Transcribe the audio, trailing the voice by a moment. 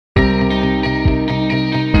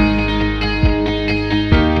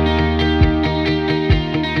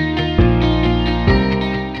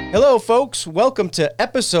Hello, folks. Welcome to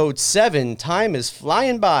episode 7. Time is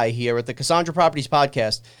flying by here at the Cassandra Properties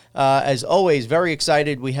Podcast. As always, very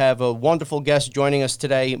excited. We have a wonderful guest joining us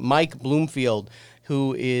today, Mike Bloomfield,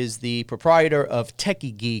 who is the proprietor of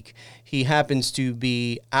Techie Geek. He happens to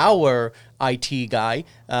be our IT guy,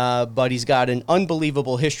 but he's got an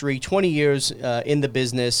unbelievable history, 20 years in the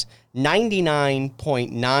business,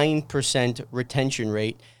 99.9% retention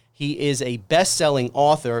rate. He is a best-selling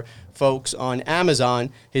author, folks, on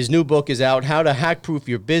Amazon. His new book is out, How to Hack-Proof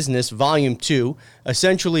Your Business, Volume 2.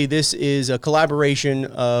 Essentially, this is a collaboration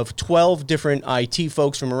of 12 different IT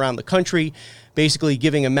folks from around the country, basically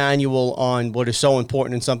giving a manual on what is so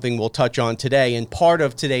important and something we'll touch on today. And part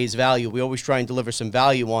of today's value, we always try and deliver some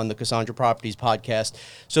value on the Cassandra Properties Podcast.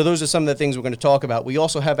 So those are some of the things we're going to talk about. We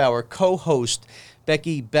also have our co-host,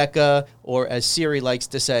 Becca, or as Siri likes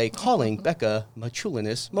to say, calling Becca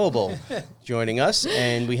Machulinis Mobile, joining us.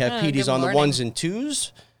 And we have Petey's on the ones and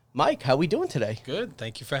twos. Mike, how we doing today? Good.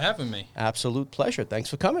 Thank you for having me. Absolute pleasure. Thanks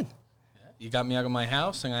for coming. You got me out of my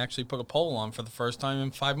house, and I actually put a poll on for the first time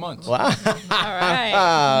in 5 months. Wow. All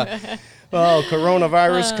right. Well,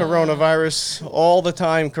 coronavirus, all the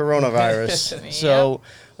time coronavirus. So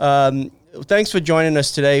thanks for joining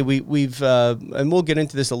us today. We've and we'll get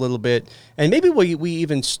into this a little bit. And maybe we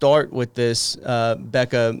even start with this,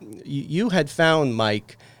 Becca. You had found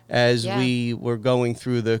Mike as we were going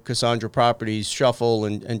through the Cassandra Properties shuffle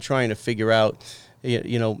and trying to figure out,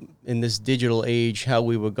 you know, in this digital age, how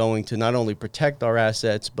we were going to not only protect our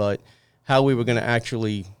assets, but how we were going to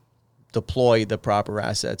actually deploy the proper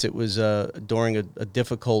assets. It was during a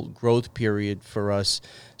difficult growth period for us.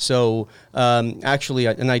 So actually,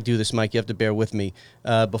 and I do this, Mike, you have to bear with me.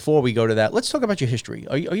 Before we go to that, let's talk about your history.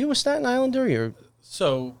 Are you a Staten Islander?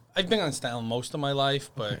 So I've been on Staten Island most of my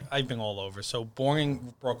life, but I've been all over. So born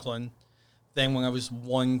in Brooklyn. Then when I was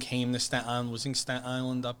 1, came to Staten Island, was in Staten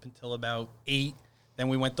Island up until about 8. Then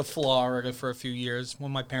we went to Florida for a few years.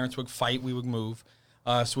 When my parents would fight, we would move.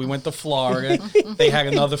 So we went to Florida. They had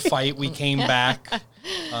another fight. We came back.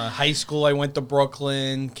 High school, I went to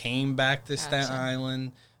Brooklyn, came back to Staten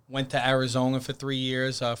Island, went to Arizona for 3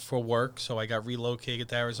 years for work. So I got relocated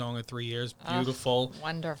to Arizona 3 years. Beautiful.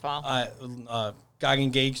 Wonderful. Got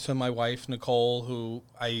engaged to my wife, Nicole, who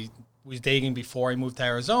I was dating before I moved to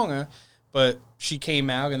Arizona. But she came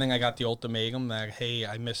out, and then I got the ultimatum that, hey,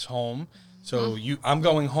 I miss home. So I'm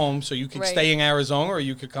going home, so you could stay in Arizona, or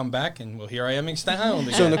you could come back, and well, here I am in Staten Island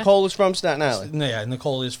again. So Nicole is from Staten Island? Yeah,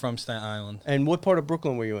 Nicole is from Staten Island. And what part of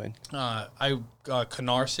Brooklyn were you in?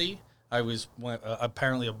 Canarsie. I was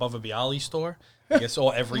apparently above a Bialy store. I guess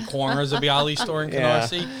every corner is a Bialy store in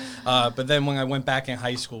Canarsie. Yeah. But then when I went back in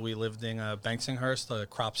high school, we lived in Bensonhurst,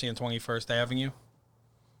 Cropsey and 21st Avenue.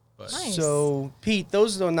 But Nice. So, Pete,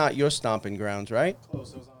 those are not your stomping grounds, right?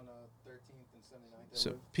 Close. I was on 13th and 79th.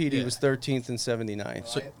 So Petey was 13th and 79th.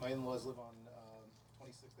 So my in-laws live on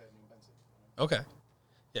 26th Avenue in Benson. Okay.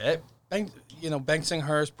 Yeah.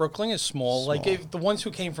 Bensonhurst, Brooklyn is small. Like the ones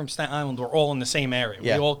who came from Staten Island were all in the same area.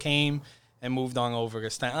 Yeah. We all came and moved on over to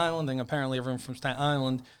Staten Island, and apparently everyone from Staten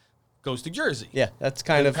Island goes to Jersey. Yeah, that's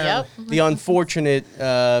kind of Yep. the unfortunate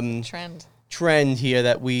Trend here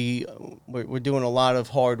that we're doing a lot of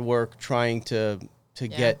hard work trying to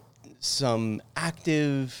get some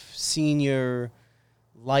active senior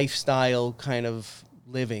lifestyle kind of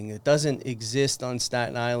living. It doesn't exist on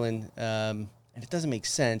Staten Island, and it doesn't make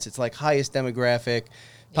sense. It's like highest demographic,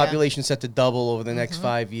 population set to double over the next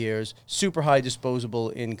 5 years, super high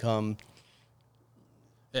disposable income.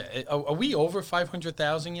 Are we over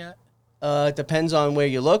 500,000 yet? It depends on where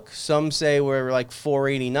you look. Some say we're like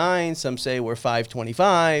 489. Some say we're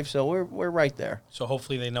 525. So we're right there. So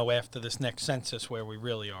hopefully they know after this next census where we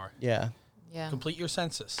really are. Yeah. Yeah. Complete your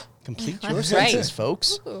census. Complete your That's census, right.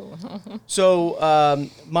 folks. So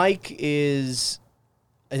Mike is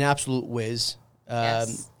an absolute whiz.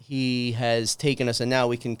 Yes. He has taken us, and now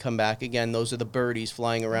we can come back again. Those are the birdies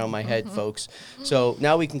flying around my head, folks. So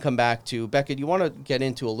now we can come back to Becca. Do you want to get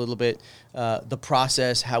into a little bit the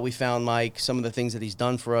process, how we found Mike, some of the things that he's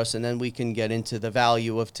done for us, and then we can get into the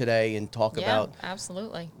value of today and talk about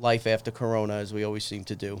absolutely. life after Corona, as we always seem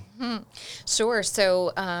to do. Sure.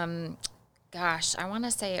 So, gosh, I want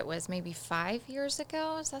to say it was maybe 5 years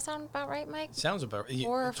ago. Does that sound about right, Mike? Sounds about right.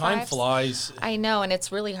 4 or Time 5. flies. I know, and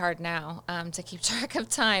it's really hard now to keep track of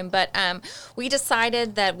time. But we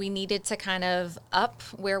decided that we needed to kind of up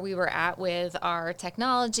where we were at with our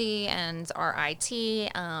technology and our IT.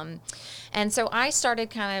 And so I started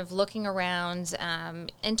kind of looking around,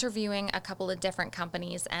 interviewing a couple of different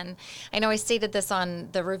companies. And I know I stated this on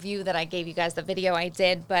the review that I gave you guys, the video I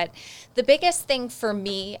did. But the biggest thing for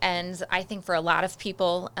me, and I think for a lot of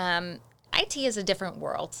people, IT is a different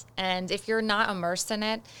world, and if you're not immersed in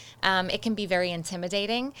it, it can be very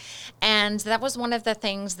intimidating. And that was one of the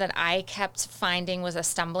things that I kept finding was a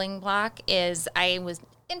stumbling block. Is I was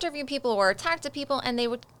interview people or talk to people, and they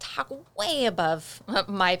would talk way above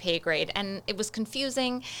my pay grade, and it was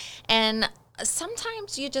confusing. And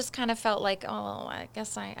sometimes you just kind of felt like, oh, I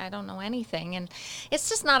guess I don't know anything, and it's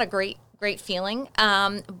just not a great feeling.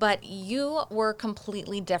 But you were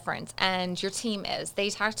completely different, and your team is. They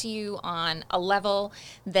talk to you on a level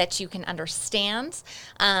that you can understand,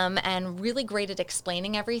 and really great at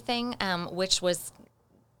explaining everything, which was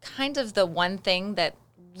kind of the one thing that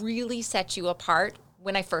really set you apart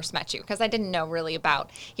when I first met you, because I didn't know really about,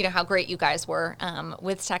 how great you guys were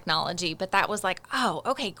with technology. But that was like, oh,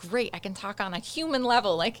 okay, great. I can talk on a human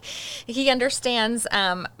level. Like, he understands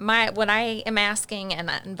what I am asking,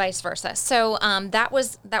 and vice versa. So that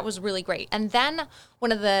was really great. And then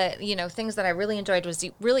one of the things that I really enjoyed was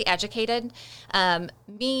you really educated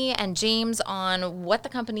me and James on what the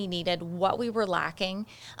company needed, what we were lacking,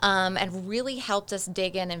 and really helped us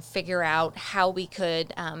dig in and figure out how we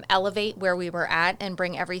could elevate where we were at and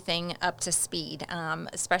bring everything up to speed.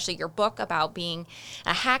 Especially your book about being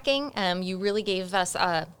hacking, you really gave us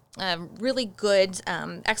a really good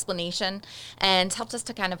explanation and helped us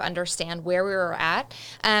to kind of understand where we were at.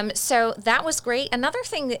 So that was great. Another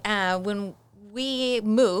thing, when we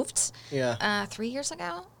moved 3 years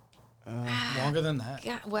ago. Longer than that.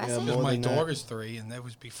 Yeah, was Yeah, it? Because my than that. daughter's 3, and that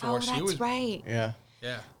was before Oh, she that's was. right. Yeah.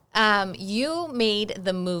 Yeah. You made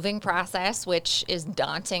the moving process, which is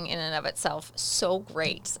daunting in and of itself, so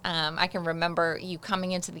great. I can remember you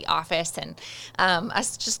coming into the office and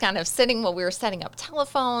us just kind of sitting while we were setting up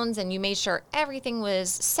telephones, and you made sure everything was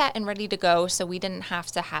set and ready to go, so we didn't have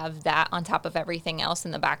to have that on top of everything else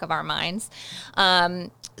in the back of our minds.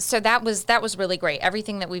 So that was really great.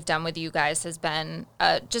 Everything that we've done with you guys has been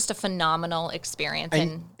just a phenomenal experience.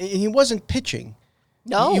 And he wasn't pitching.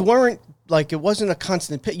 No. You weren't, like, it wasn't a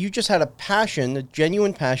constant pitch. You just had a passion, a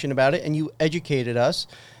genuine passion about it, and you educated us.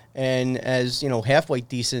 And as, halfway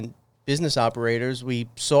decent business operators, we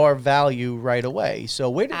saw our value right away. So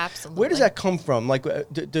where does that come from? Like,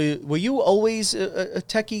 were you always a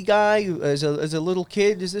techie guy as a little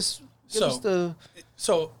kid? Is this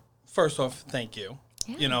So first off, thank you.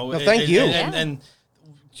 No, thank you. And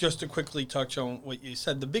just to quickly touch on what you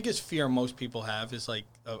said, the biggest fear most people have is like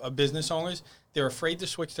a business owners. They're afraid to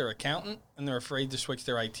switch their accountant, and they're afraid to switch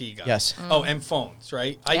their IT guy. Yes. Oh, and phones,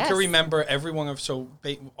 right? I can remember every one of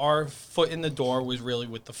our foot in the door was really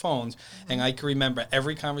with the phones, and I can remember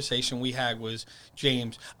every conversation we had was,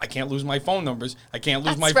 James, I can't lose my phone numbers. I can't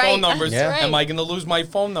lose my phone numbers. Yeah. Am I going to lose my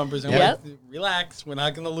phone numbers? And Yep. like, relax, we're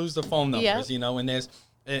not going to lose the phone numbers, and there's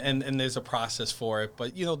and there's a process for it.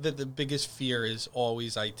 But the biggest fear is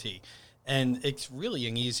always IT. And it's really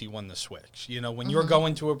an easy one to switch. When you're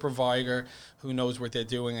going to a provider who knows what they're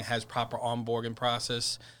doing and has proper onboarding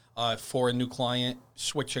process for a new client,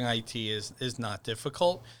 switching IT is not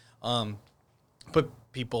difficult. But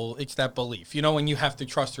people, it's that belief, and you have to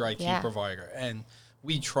trust your IT provider. And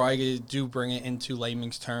we try to bring it into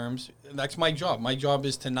layman's terms. That's my job. My job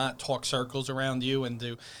is to not talk circles around you and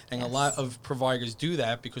a lot of providers do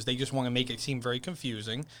that because they just want to make it seem very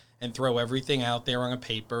confusing and throw everything out there on a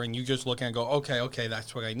paper, and you just look and go, okay,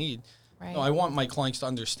 that's what I need. Right. No, I want my clients to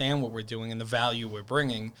understand what we're doing and the value we're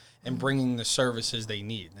bringing and bringing the services they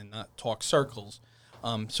need and not talk circles.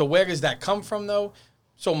 So where does that come from, though?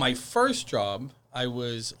 So my first job, I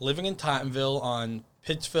was living in Tottenville on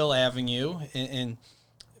Pittsville Avenue, and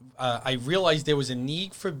I realized there was a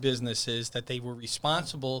need for businesses that they were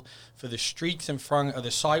responsible for the streets in front of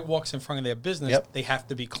the sidewalks in front of their business. Yep. They have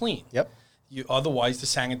to be clean. Yep. Otherwise, the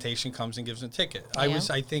sanitation comes and gives them a ticket. Yeah.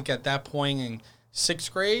 I think, at that point in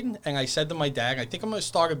 6th grade, and I said to my dad, I think I'm going to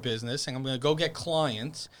start a business, and I'm going to go get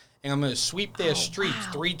clients, and I'm going to sweep their streets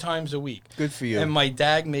 3 times a week. Good for you. And my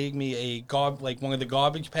dad made me one of the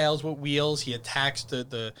garbage pails with wheels. He attached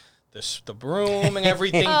the broom and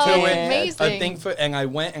everything to it. Amazing. And I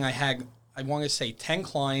went and I want to say 10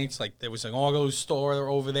 clients. Like, there was an auto store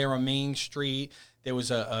over there on Main Street. There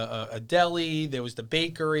was a deli. There was the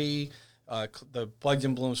bakery. The Bugs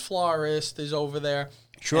and Blooms florist is over there.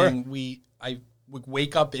 Sure. And I would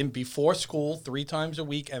wake up before school 3 times a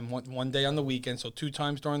week and one day on the weekend. So 2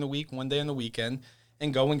 times during the week, 1 day on the weekend,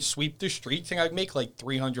 and go and sweep the streets. And I'd make like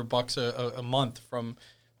 $300 a month from.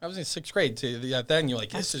 I was in 6th grade to then. You're like,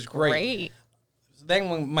 this is great. Then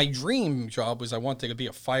when my dream job was, I wanted to be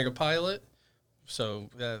a fighter pilot. So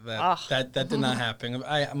that did not happen.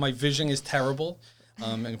 My vision is terrible.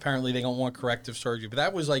 And apparently they don't want corrective surgery. But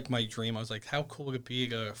that was like my dream. I was like, how cool would it be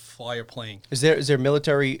to fly a plane? Is there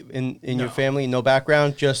military in No. your family? No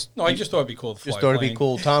background? Just No, I just thought it'd be cool to fly just a thought it'd plane. be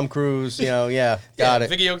cool. Tom Cruise, got it.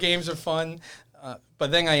 Video games are fun.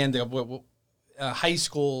 But then I ended up with high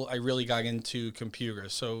school. I really got into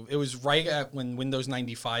computers. So it was right at when Windows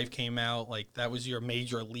 95 came out. Like that was your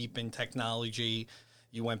major leap in technology.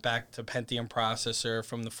 You went back to Pentium processor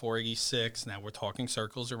from the 486. Now we're talking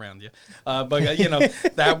circles around you. But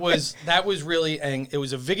that was really, and it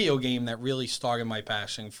was a video game that really started my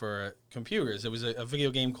passion for computers. It was a video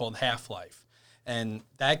game called Half-Life. And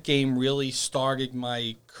that game really started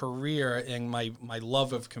my career and my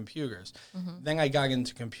love of computers. Then I got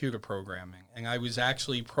into computer programming, and I was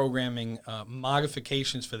actually programming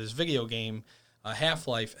modifications for this video game,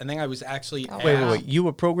 Half-Life. And then I was actually Wait. You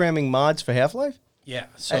were programming mods for Half-Life? Yeah.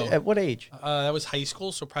 So At what age? that was high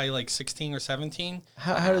school, so probably like 16 or 17.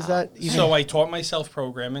 How does that even... So I taught myself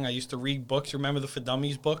programming. I used to read books. Remember the For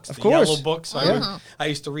Dummies books? Of the course. yellow books? I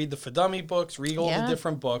used to read the For Dummy books, read all the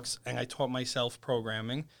different books, and I taught myself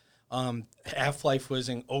programming. Half-Life was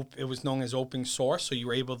it was known as open source, so you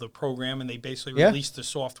were able to program, and they basically released the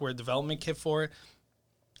software development kit for it.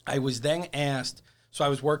 I was then asked, so I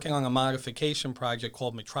was working on a modification project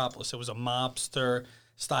called Metropolis. It was a mobster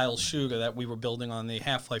style shooter that we were building on the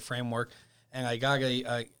Half-Life framework, and I got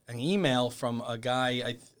an email from a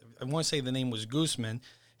guy, I want to say the name was Gooseman.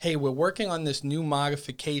 Hey, we're working on this new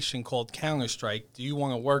modification called Counter-Strike. Do you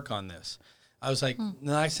want to work on this? I was like, no,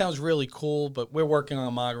 that sounds really cool, but we're working on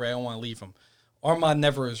a mod, right? I don't want to leave him. Our mod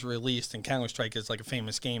never is released, and Counter-Strike is like a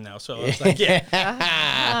famous game now. So I was like,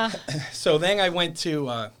 yeah. So then I went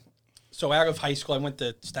to... So out of high school, I went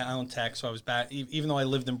to Staten Island Tech. So I was back, even though I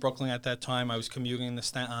lived in Brooklyn at that time, I was commuting to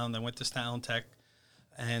Staten Island. I went to Staten Island Tech.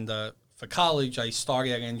 And for college, I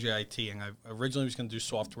started at NJIT, and I originally was going to do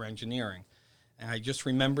software engineering. And I just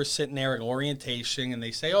remember sitting there at orientation, and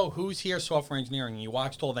they say, oh, who's here software engineering? And you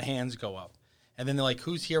watched all the hands go up. And then they're like,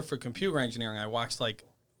 who's here for computer engineering? I watched like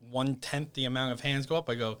 1/10 the amount of hands go up.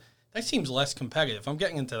 I go, that seems less competitive. I'm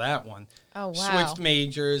getting into that one. Oh, wow. Switched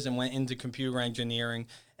majors and went into computer engineering.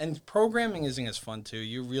 And programming isn't as fun, too.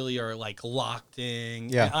 You really are, like, locked in.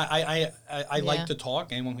 Yeah. I like Yeah. to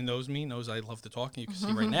talk. Anyone who knows me knows I love to talk, and you can see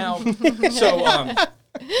right Mm-hmm. now.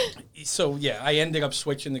 So, yeah, I ended up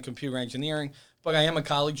switching to computer engineering. But I am a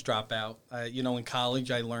college dropout. In college,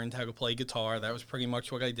 I learned how to play guitar. That was pretty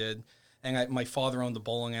much what I did. And my father owned a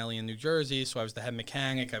bowling alley in New Jersey, so I was the head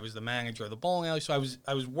mechanic. I was the manager of the bowling alley. So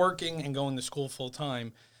I was working and going to school full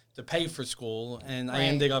time to pay for school. And I Right.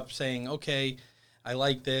 ended up saying, okay, I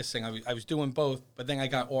like this, and I was doing both. But then I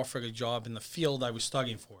got offered a job in the field I was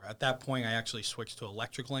studying for. At that point, I actually switched to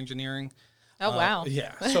electrical engineering. Oh, wow.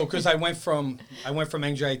 Yeah, so because I went from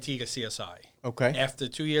NJIT to CSI. Okay. After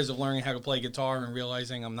 2 years of learning how to play guitar and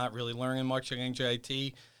realizing I'm not really learning much at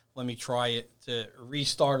NJIT, let me try it to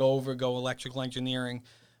restart over, go electrical engineering.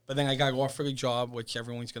 But then I got offered a job, which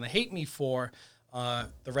everyone's going to hate me for,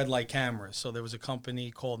 the red light cameras. So there was a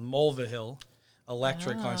company called Mulvihill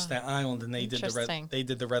Electric on Staten Island, and they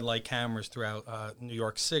did the red light cameras throughout New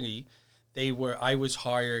York City. I was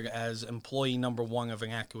hired as employee number 1 of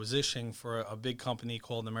an acquisition for a big company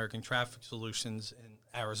called American Traffic Solutions in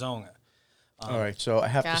Arizona. All right, so I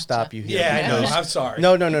have to Gotcha. stop you here. Yeah, I know. because- I'm sorry.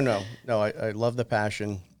 No. No, I love the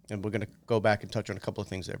passion, and we're going to go back and touch on a couple of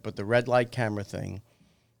things there. But the red light camera thing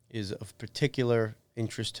is of particular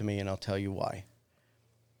interest to me, and I'll tell you why.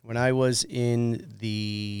 When I was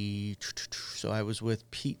I was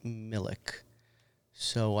with Pete Millick,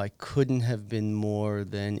 so I couldn't have been more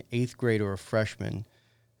than 8th grade or a freshman.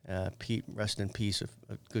 Pete, rest in peace,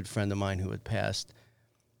 a good friend of mine who had passed.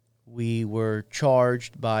 We were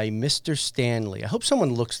charged by Mr. Stanley. I hope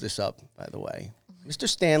someone looks this up, by the way. Mr.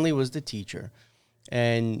 Stanley was the teacher,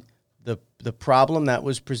 and the problem that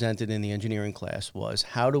was presented in the engineering class was,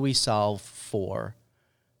 how do we solve for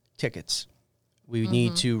tickets? We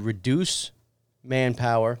need to reduce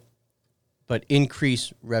manpower, but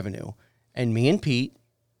increase revenue. And me and Pete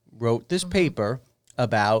wrote this paper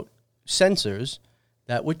about sensors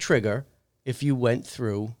that would trigger if you went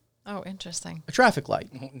through Oh, interesting. a traffic light.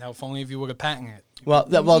 Now, if only if you would have patented it. Well,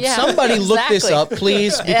 Yeah, somebody look this exactly. up,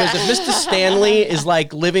 please, because if Mr. Stanley is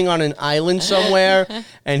like living on an island somewhere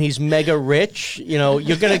and he's mega rich, you're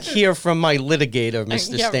going to hear from my litigator,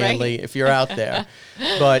 Mr. Yeah, Stanley, right. if you're out there.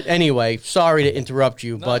 But anyway, sorry to interrupt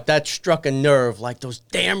you, but that struck a nerve, like those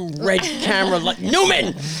damn red camera, like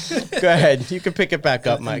Newman. Go ahead, you can pick it back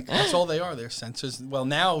up, Mike. That's all they are. They're sensors. Well,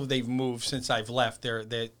 now they've moved since I've left. They're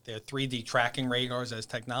 3D tracking radars as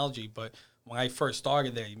technology. But when I first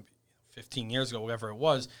started there 15 years ago, whatever it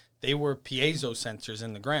was, they were piezo sensors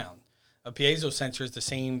in the ground. A piezo sensor is the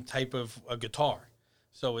same type of a guitar.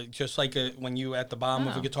 So it just like when you at the bottom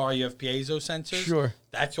of a guitar, you have piezo sensors. Sure.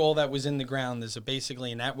 That's all that was in the ground. There's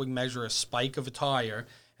basically, and that would measure a spike of a tire.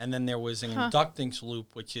 And then there was an inductance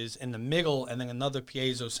loop, which is in the middle, and then another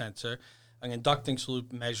piezo sensor. An inductance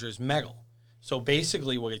loop measures metal. So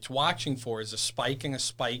basically what it's watching for is a spike and a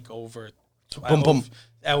spike over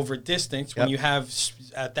over distance. When you have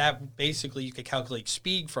at that, basically you could calculate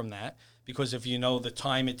speed from that, because if you know the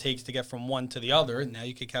time it takes to get from one to the other, now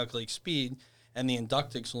you could calculate speed. And the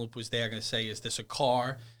inductance loop was there going to say, is this a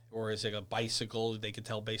car or is it a bicycle? They could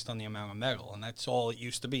tell based on the amount of metal. And that's all it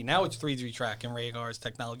used to be. Now it's 3D tracking radars.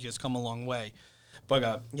 Technology has come a long way.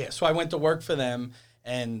 But, so I went to work for them,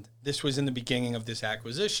 and this was in the beginning of this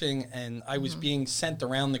acquisition, and I was being sent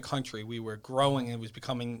around the country. We were growing. It was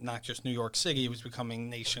becoming not just New York City. It was becoming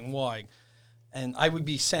nationwide. And I would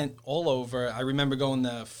be sent all over. I remember going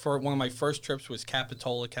one of my first trips was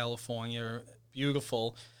Capitola, California.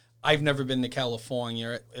 Beautiful. I've never been to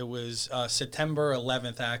California. It was September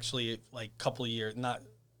 11th, actually, like a couple of years, not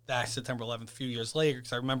that September 11th, a few years later,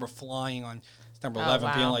 because I remember flying on September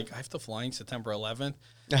 11th, being like, I have to fly on September 11th.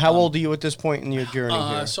 Now, how old are you at this point in your journey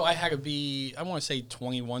here? So I had to be, I want to say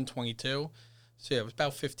 21, 22. So yeah, it was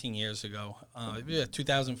about 15 years ago,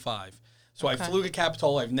 2005. So I flew to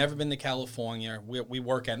Capitola. I've never been to California. We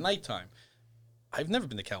work at nighttime. I've never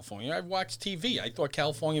been to California. I've watched TV. I thought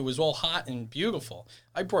California was all hot and beautiful.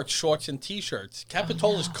 I brought shorts and T-shirts.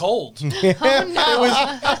 Capitola's cold.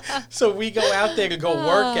 So we go out there to go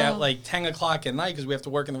work at like 10 o'clock at night because we have to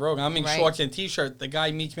work in the road. I'm in shorts and T-shirt. The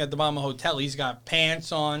guy meets me at the bottom of the hotel. He's got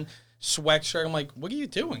pants on, sweatshirt. I'm like, what are you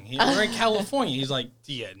doing? We're in California. He's like,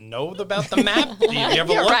 do you know about the map? Do you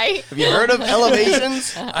ever look? Right. Have you heard of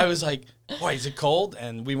elevations? I was like, why, is it cold?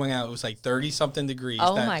 And we went out. It was like 30-something degrees.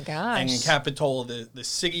 Oh, my gosh. And in Capitola, the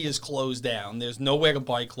city is closed down. There's nowhere to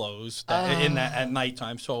buy clothes at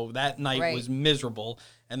nighttime. So that night was miserable.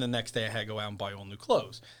 And the next day I had to go out and buy all new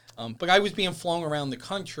clothes. But I was being flown around the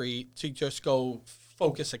country to just go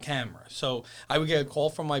focus a camera. So I would get a call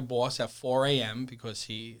from my boss at 4 a.m. because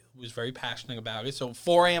he was very passionate about it. So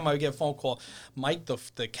 4 a.m. I would get a phone call. Mike,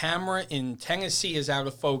 the camera in Tennessee is out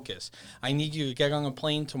of focus. I need you to get on a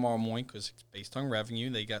plane tomorrow morning because it's based on revenue.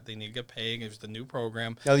 They need to get paid. It was the new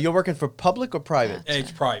program. Now, you're working for public or private?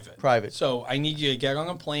 It's private. Private. So I need you to get on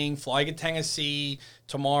a plane, fly to Tennessee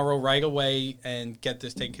tomorrow right away, and get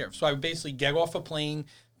this taken care of. So I would basically get off a plane,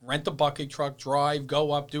 rent a bucket truck, drive,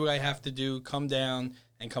 go up, do what I have to do, come down,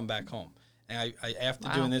 and come back home. And I after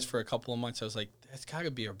doing this for a couple of months, I was like, there's got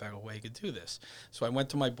to be a better way to do this. So I went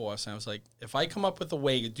to my boss, and I was like, if I come up with a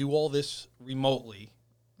way to do all this remotely,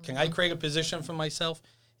 can I create a position for myself?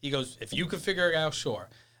 He goes, if you could figure it out, sure.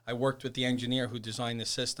 I worked with the engineer who designed the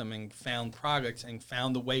system and found products and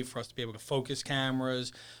found a way for us to be able to focus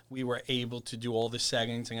cameras. We were able to do all the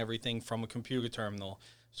settings and everything from a computer terminal.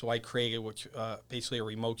 So I created basically a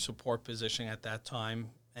remote support position at that time.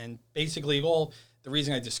 And basically the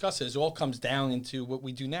reason I discuss it is it all comes down into what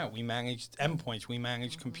we do now. We manage endpoints. We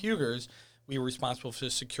manage computers. We were responsible for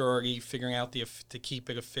security, figuring out to keep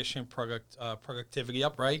it efficient, productivity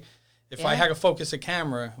up, right? If I had to focus a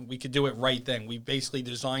camera, we could do it right then. We basically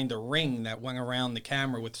designed a ring that went around the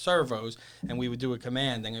camera with servos, and we would do a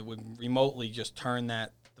command, and it would remotely just turn the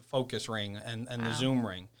focus ring and the zoom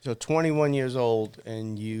ring. So 21 years old,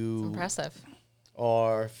 and you Impressive.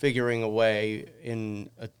 are figuring a way in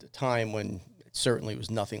a time when it certainly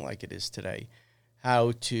was nothing like it is today,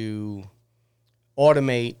 how to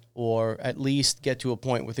automate or at least get to a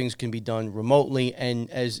point where things can be done remotely. And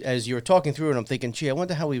as you're talking through it, I'm thinking, gee, I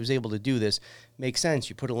wonder how he was able to do this. Makes sense.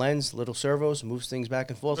 You put a lens, little servos, moves things back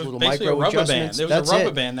and forth, little micro adjustments. There was a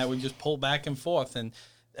rubber band that would just pull back and forth, and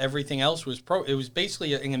everything else was it was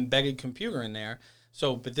basically an embedded computer in there.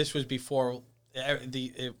 So, but this was before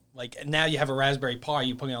like now you have a Raspberry Pi,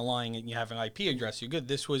 you put in a line and you have an IP address, you're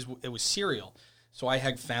good. It was serial. So I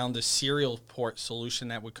had found a serial port solution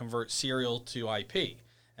that would convert serial to IP.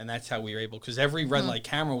 And that's how we were able, because every red light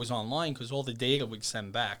camera was online because all the data would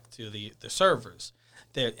send back to the servers.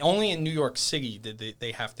 Only in New York City did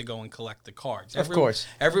they have to go and collect the cards. Of course.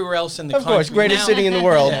 Everywhere else in the country. Of course, greatest city in the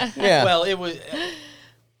world. Yeah. Well, it was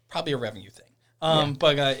probably a revenue thing.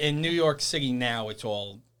 But in New York City now, it's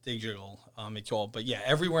all digital. But yeah,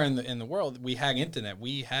 everywhere in the world, we had internet.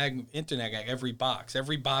 We had internet at every box.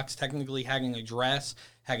 Every box technically had an address,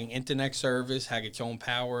 had an internet service, had its own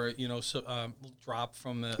power, drop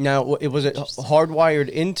from the... Now, was it hardwired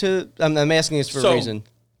into... I'm asking this for a reason.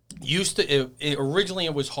 Originally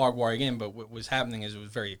it was hardwired in, but what was happening is it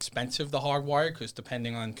was very expensive to hardwire because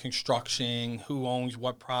depending on construction, who owns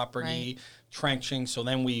what property, trenching, so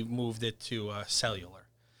then we moved it to cellular.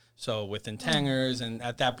 So with antennas, and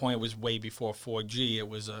at that point it was way before 4G. It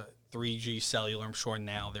was a 3G cellular. I'm sure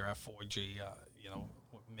now they're at 4G.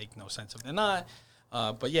 Would make no sense if they're not.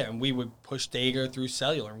 But yeah, and we would push data through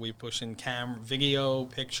cellular. We push in video,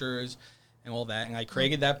 pictures, and all that. And I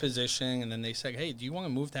created that position, and then they said, "Hey, do you want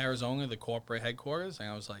to move to Arizona, the corporate headquarters?" And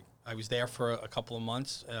I was like, I was there for a couple of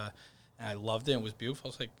months, and I loved it. It was beautiful.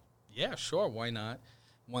 I was like, "Yeah, sure, why not?"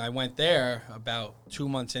 When I went there, about 2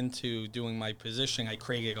 months into doing my position, I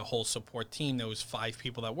created a whole support team. There was 5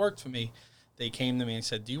 people that worked for me. They came to me and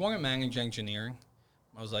said, "Do you want to manage engineering?"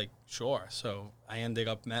 I was like, "Sure." So I ended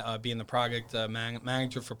up being the project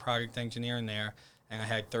manager for product engineering there, and I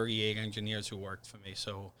had 38 engineers who worked for me.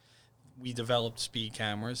 So we developed speed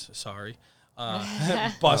cameras. Sorry. Oh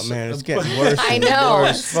man, it's getting worse. I and know,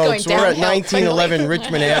 worse, it's folks. going We're at downhill 1911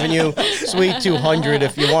 Richmond Avenue, Suite 200.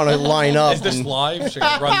 If you want to line up, Is this and- live? Should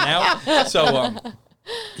I run now? So,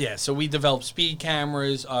 yeah, so we developed speed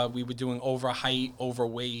cameras. We were doing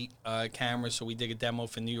overweight cameras. So we did a demo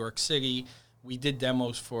for New York City. We did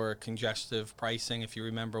demos for congestive pricing, if you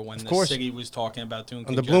remember when the course. city was talking about doing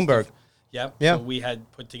On the congestive. Bloomberg. Yep. Yeah. So we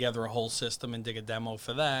had put together a whole system and did a demo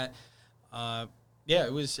for that. Yeah,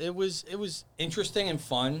 it was interesting and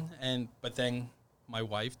fun, but then my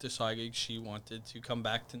wife decided she wanted to come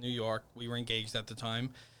back to New York. We were engaged at the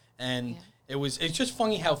time, and it's just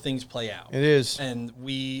funny how things play out. It is. And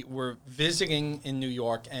we were visiting in New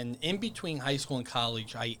York, and in between high school and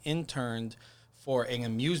college, I interned for an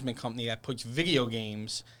amusement company that puts video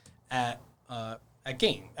games at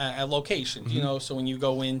locations. You know, so when you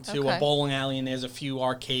go into a bowling alley and there's a few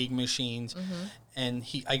arcade machines. And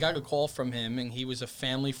I got a call from him, and he was a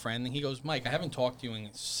family friend, and he goes, "Mike, I haven't talked to you in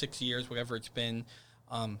 6 years, whatever it's been.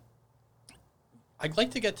 I'd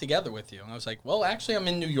like to get together with you." And I was like, "Well, actually, I'm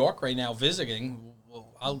in New York right now visiting.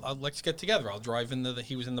 Well, let's get together. I'll drive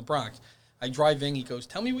he was in the Bronx. I drive in. He goes,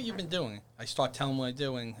 "Tell me what you've been doing." I start telling him what I'm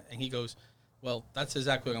doing, and he goes, "Well, that's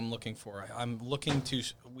exactly what I'm looking for.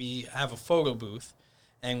 We have a photo booth,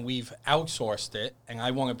 and we've outsourced it, and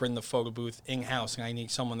I want to bring the photo booth in-house, and I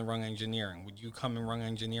need someone to run engineering. Would you come and run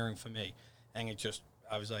engineering for me?" And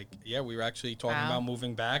I was like, yeah, we were actually talking about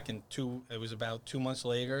moving back, and it was about 2 months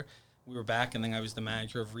later, we were back, and then I was the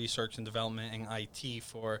manager of research and development and IT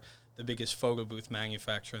for the biggest photo booth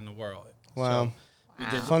manufacturer in the world. Wow. So we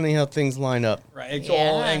did, Funny how things line up. right, it's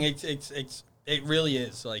all, and it really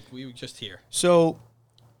is, like, we were just here. So,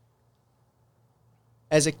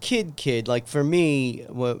 as a kid, like for me,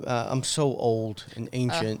 I'm so old and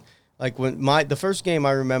ancient. Like when the first game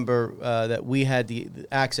I remember that we had the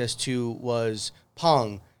access to was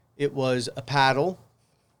Pong. It was a paddle,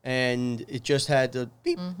 and it just had the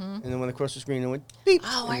beep, and then went across the screen and went beep.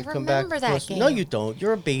 Oh, and I you'd come back remember that across- game. No, you don't.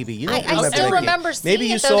 You're a baby. You don't I remember still that game. remember Maybe seeing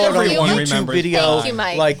you it, saw though. it on a Everyone YouTube remembers video. Thank you,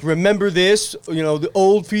 Mike. Like, remember this? You know, the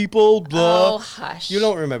old people, blah. Oh, hush. You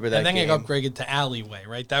don't remember that And then game. it upgraded to Alleyway,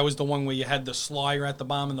 right? That was the one where you had the slider at the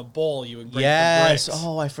bottom and the ball. You would break Yes. the bricks.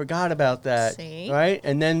 Oh, I forgot about that. See? Right?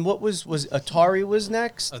 And then what was Atari was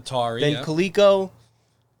next? Atari, Then yeah. Coleco,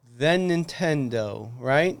 then Nintendo,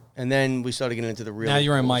 right? And then we started getting into the real. Now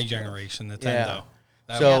you're in cool my stuff. generation, Nintendo. Yeah.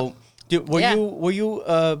 That So, were Yeah.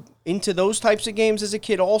 you into those types of games as a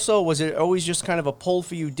kid? Also, was it always just kind of a pull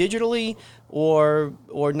for you digitally, or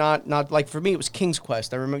not? Not like for me, it was King's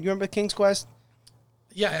Quest. You remember King's Quest?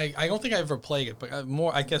 Yeah, I don't think I ever played it, but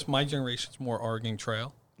more. I guess my generation's more Oregon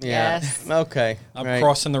Trail. Yes. Okay. I'm right.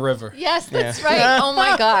 crossing the river. Yes, that's Yeah. right. Oh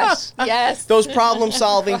my gosh. Yes. Those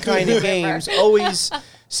problem-solving kind of River. games always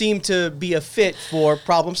seem to be a fit for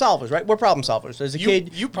problem solvers, right? We're problem solvers. As a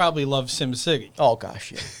kid, You probably love SimCity. oh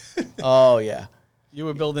gosh, yeah. Oh yeah. You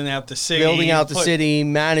were building out the city. Building out the city,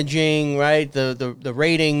 managing, right, the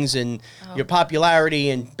ratings and your popularity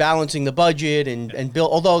and balancing the budget and build.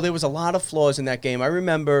 Although there was a lot of flaws in that game. I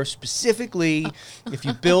remember specifically if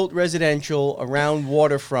you built residential around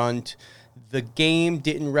waterfront, the game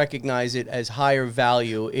didn't recognize it as higher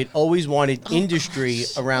value. It always wanted industry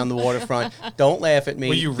around the waterfront. Don't laugh at me.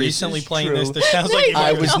 Were you This recently is playing true. this? This sounds like you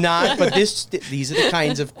I were. was not, but these are the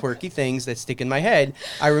kinds of quirky things that stick in my head.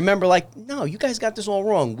 I remember like, no, you guys got this all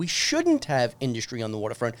wrong. We shouldn't have industry on the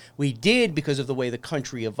waterfront. We did because of the way the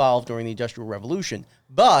country evolved during the Industrial Revolution.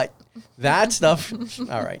 But that stuff,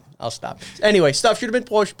 all right, I'll stop. Anyway, stuff should have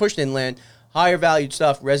been pushed inland. Higher valued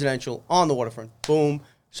stuff, residential, on the waterfront. Boom.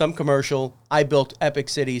 Some commercial. I built epic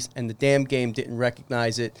cities, and the damn game didn't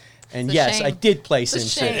recognize it. And It's a yes, shame. I did play It's a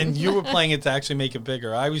SimCity. shame. And you were playing it to actually make it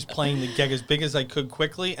bigger. I was playing to get as big as I could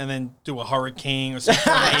quickly and then do a hurricane or something.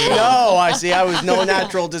 No, I see. I was no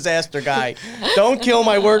natural disaster guy. Don't kill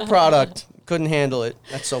my work product. Couldn't handle it.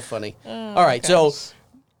 That's so funny. All right, so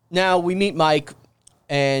now we meet Mike,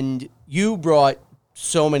 and you brought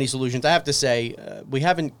so many solutions. I have to say,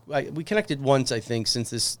 we connected once, I think,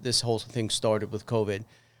 since this whole thing started with COVID.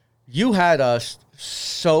 You had us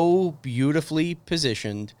so beautifully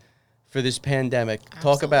positioned for this pandemic.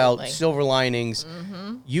 Talk about Absolutely. silver linings.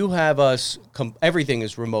 You have us, everything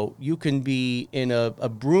is remote. You can be in a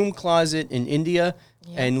broom closet in India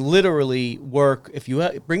and literally work. If you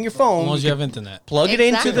bring your phone, As long as you have internet. plug it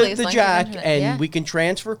into Exactly, the as long as you have jack, internet, and yeah. we can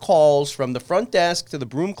transfer calls from the front desk to the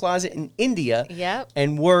broom closet in India Yep.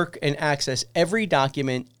 and work and access every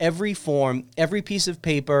document, every form, every piece of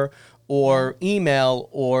paper or email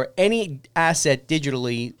or any asset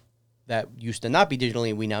digitally that used to not be digitally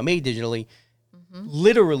and we now made digitally,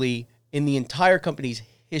 literally in the entire company's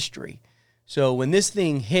history. So when this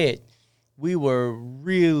thing hit, we were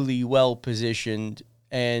really well positioned,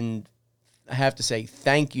 and I have to say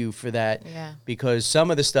thank you for that. Yeah. Because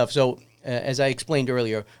some of the stuff, so as I explained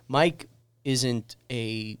earlier, Mike isn't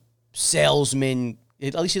a salesman.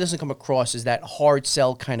 At least he doesn't come across as that hard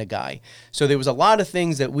sell kind of guy. So there was a lot of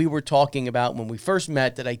things that we were talking about when we first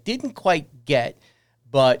met that I didn't quite get,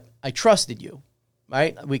 but I trusted you,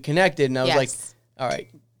 right? We connected, and I was like, Yes. all right,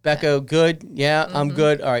 Becca, good? Yeah, I'm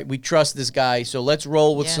good. All right, we trust this guy, so let's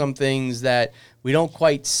roll with Yeah. some things that we don't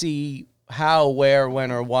quite see how, where,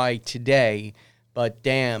 when, or why today, but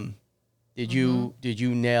damn, did you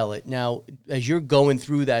nail it? Now, as you're going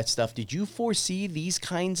through that stuff, did you foresee these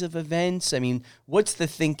kinds of events? I mean, what's the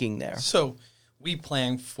thinking there? So we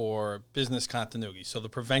plan for business continuity, so the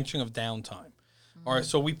prevention of downtime. All right,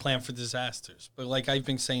 so we plan for disasters. But like I've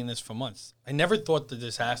been saying this for months, I never thought the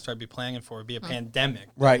disaster I'd be planning for would be a pandemic.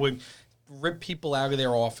 that Right. would rip people out of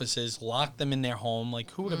their offices, lock them in their home.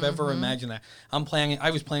 Like, who would have ever imagined that?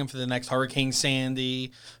 I was planning for the next Hurricane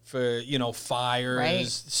Sandy, for, fires, Right.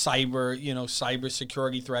 cyber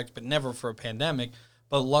security threats, but never for a pandemic.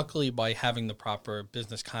 But luckily, by having the proper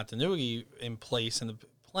business continuity in place and the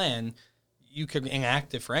plan, you could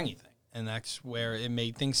enact it for anything. And that's where it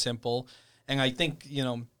made things simple. And I think,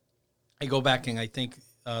 I go back and I think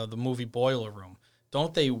the movie Boiler Room,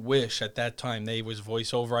 don't they wish at that time they was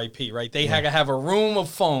voice over IP, right? They had to have a room of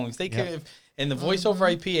phones. They could have, in the voice over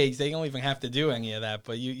IP age, they don't even have to do any of that.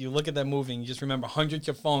 But you look at that movie and you just remember hundreds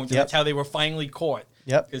of phones. And Yep. that's how they were finally caught.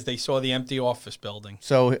 Yep. Because they saw the empty office building.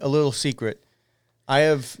 So a little secret. I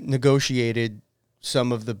have negotiated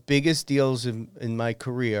some of the biggest deals in my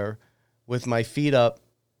career with my feet up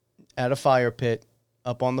at a fire pit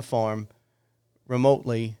up on the farm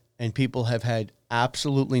remotely, and people have had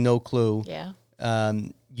absolutely no clue. Yeah.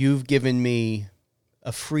 You've given me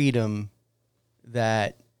a freedom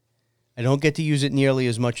that I don't get to use it nearly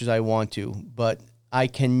as much as I want to, but I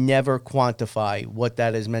can never quantify what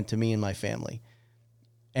that has meant to me and my family.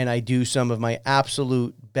 And I do some of my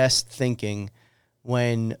absolute best thinking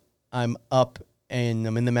when I'm up and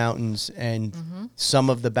I'm in the mountains and some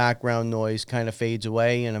of the background noise kind of fades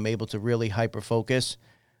away and I'm able to really hyper focus.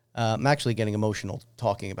 I'm actually getting emotional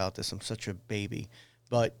talking about this. I'm such a baby.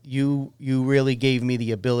 But you really gave me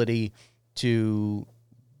the ability to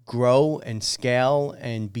grow and scale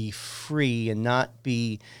and be free and not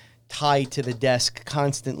be tied to the desk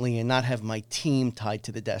constantly and not have my team tied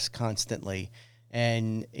to the desk constantly.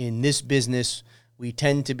 And in this business, we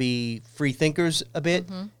tend to be free thinkers a bit,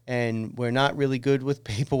 and we're not really good with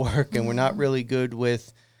paperwork, and we're not really good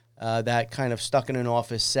with that kind of stuck in an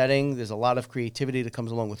office setting. There's a lot of creativity that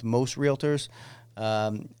comes along with most realtors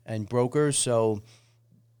and brokers. So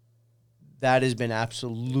that has been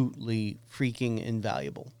absolutely freaking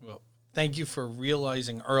invaluable. Well, thank you for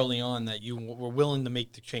realizing early on that you were willing to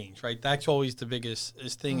make the change, right? That's always the biggest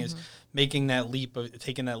thing is taking that leap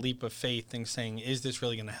of faith and saying, is this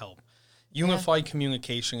really going to help? Unified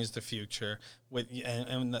communication is the future,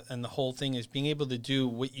 and the whole thing is being able to do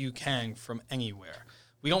what you can from anywhere.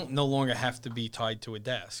 We don't no longer have to be tied to a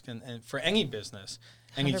desk, and for any business,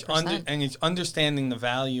 and 100%. it's understanding the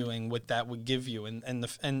value and what that would give you, and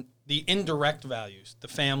the indirect values, the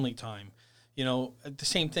family time. The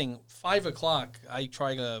same thing. 5 o'clock, I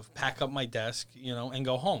try to pack up my desk, and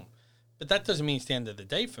go home. But that doesn't mean it's the end of the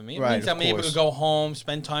day for me. It Right, means of I'm able to course. go home,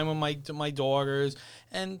 spend time with my daughters,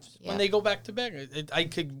 and when Yeah. they go back to bed, I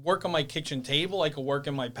could work on my kitchen table, I could work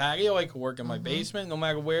in my patio, I could work in my basement. No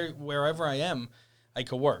matter wherever I am, I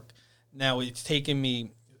could work. Now it's taken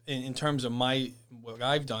me in terms of what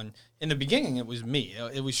I've done. In the beginning, it was me.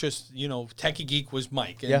 It was just Techie Geek was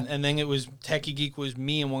Mike, and then it was Techie Geek was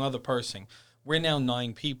me and one other person. We're now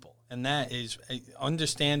 9 people, and that is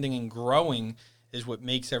understanding and growing is what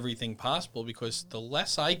makes everything possible, because the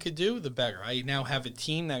less I could do, the better. I now have a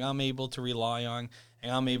team that I'm able to rely on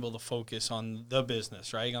and I'm able to focus on the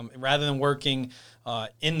business, right? Rather than working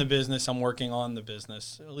in the business, I'm working on the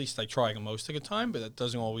business. At least I try most of the time, but that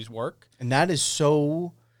doesn't always work. And that is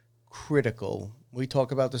so critical. We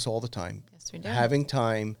talk about this all the time. Yes, we do. Having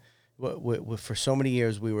time. For so many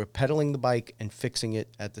years, we were pedaling the bike and fixing it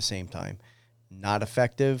at the same time. Not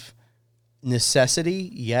effective. Necessity,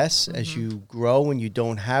 yes. As you grow and you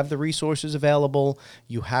don't have the resources available,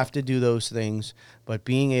 you have to do those things. But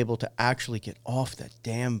being able to actually get off that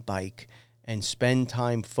damn bike and spend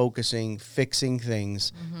time focusing, fixing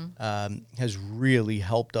things, has really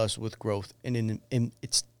helped us with growth. And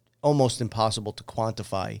it's almost impossible to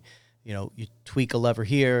quantify. You know, you tweak a lever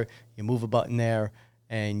here, you move a button there,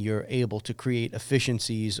 and you're able to create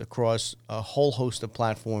efficiencies across a whole host of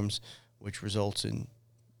platforms, which results in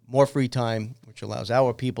more free time, which allows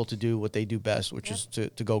our people to do what they do best, which is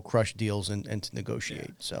to go crush deals and to negotiate.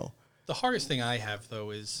 Yeah. So the hardest thing I have,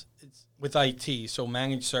 though, is it's with IT, so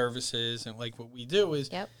managed services, and like what we do is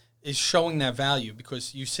showing that value,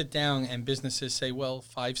 because you sit down and businesses say, well,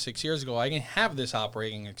 5-6 years ago, I didn't have this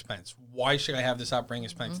operating expense. Why should I have this operating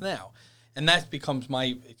expense now? And that becomes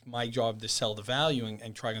my job to sell the value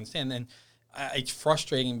and try to understand. And it's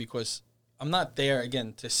frustrating because I'm not there,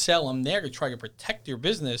 again, to sell. I'm there to try to protect your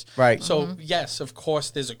business. Right. So, yes, of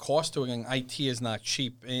course, there's a cost to it, and IT is not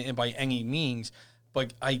cheap by any means,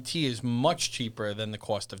 but IT is much cheaper than the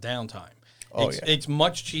cost of downtime. It's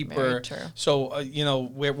much cheaper. Very true. So,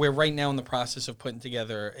 we're right now in the process of putting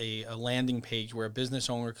together a landing page where a business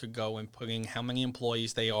owner could go and put in how many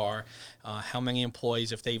employees they are, how many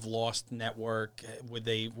employees, if they've lost network, would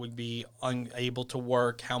be unable to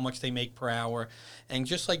work, how much they make per hour. And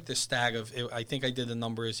just like the stag of, I think I did the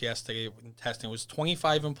numbers yesterday in testing, it was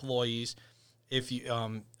 25 employees. If you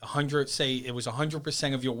 100, say it was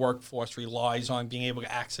 100% of your workforce relies on being able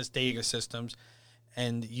to access data systems,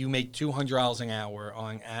 and you make $200 an hour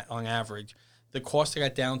on average, the cost of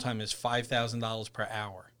that downtime is $5,000 per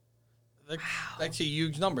hour. That's a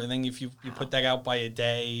huge number. And then if you put that out by a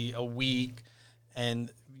day, a week, and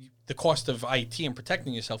the cost of IT and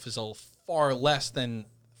protecting yourself is far less than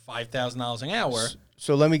 $5,000 an hour.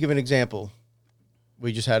 So let me give an example.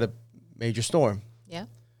 We just had a major storm. Yeah.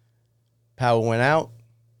 Power went out.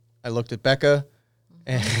 I looked at Becca,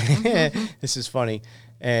 and this is funny,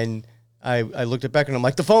 and I looked at Becca and I'm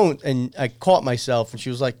like, the phone, and I caught myself, and she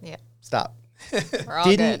was like, stop. We're all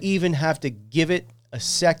Didn't good. even have to give it a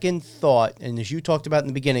second thought. And as you talked about in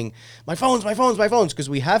the beginning, my phones, because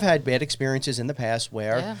we have had bad experiences in the past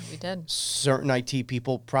where Yeah, we did. certain IT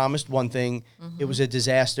people promised one thing. It was a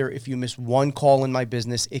disaster. If you miss one call in my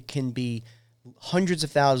business, it can be hundreds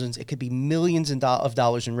of thousands. It could be millions of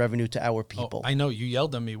dollars in revenue to our people. I know, you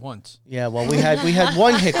yelled at me once. Yeah, well, we had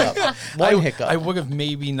one hiccup. Hiccup. I would have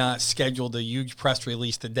maybe not scheduled a huge press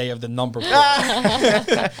release the day of the number plate.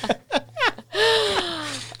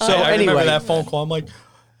 So I anyway, remember that phone call. I'm like,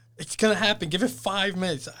 it's going to happen. Give it 5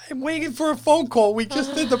 minutes. I'm waiting for a phone call. We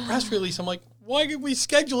just did the press release. I'm like, why did we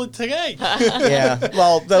schedule it today? yeah.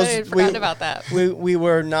 Well, I forgot about that. We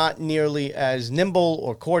were not nearly as nimble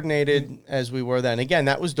or coordinated as we were then. Again,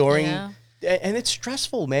 that was during, and it's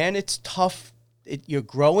stressful, man. It's tough. You're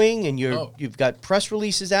growing, and you've got press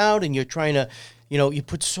releases out, and you're trying to, you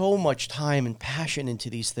put so much time and passion into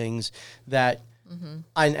these things that,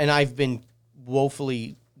 and I've been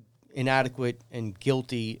woefully inadequate and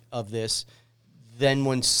guilty of this. Then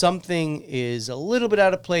when something is a little bit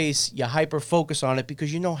out of place, you hyper focus on it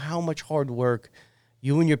because you know how much hard work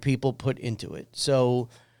you and your people put into it. So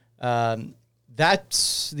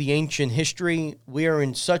that's the ancient history. We are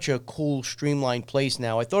in such a cool, streamlined place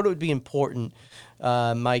now. I thought it would be important,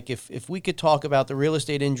 Mike, if we could talk about the real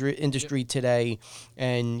estate industry today,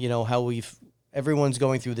 and how everyone's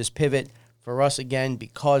going through this pivot. For us, again,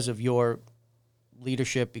 because of your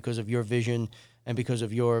leadership, because of your vision, and because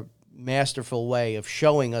of your masterful way of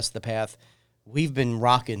showing us the path, we've been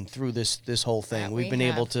rocking through this whole thing. Yeah, We've been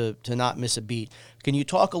able to not miss a beat. Can you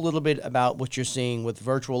talk a little bit about what you're seeing with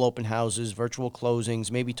virtual open houses, virtual closings?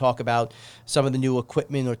 Maybe talk about some of the new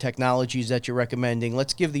equipment or technologies that you're recommending.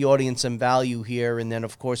 Let's give the audience some value here, and then,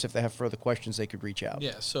 of course, if they have further questions, they could reach out.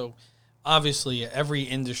 Yeah, so obviously every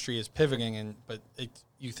industry is pivoting, but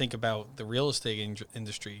you think about the real estate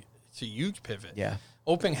industry, it's a huge pivot. Yeah.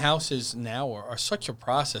 Open houses now are such a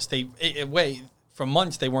process. For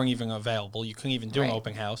months they weren't even available. You couldn't even do an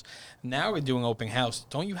open house. Now we're doing open house.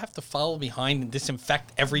 Don't you have to follow behind and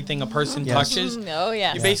disinfect everything a person touches? Oh,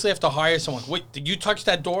 yes. You basically have to hire someone. Wait, did you touch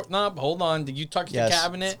that doorknob? Hold on. Did you touch the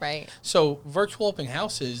cabinet? That's right. So virtual open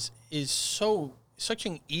houses is such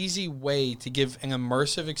an easy way to give an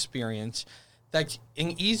immersive experience that's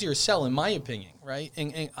an easier sell, in my opinion. right?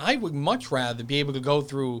 And I would much rather be able to go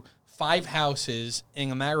through 5 houses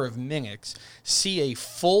in a matter of minutes, see a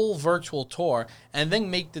full virtual tour, and then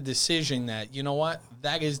make the decision that, you know what,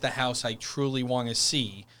 that is the house I truly want to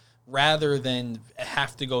see, rather than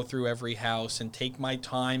have to go through every house and take my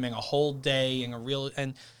time and a whole day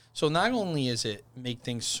and so not only is it make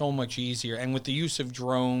things so much easier, and with the use of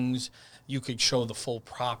drones, you could show the full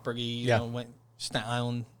property, you know, when Staten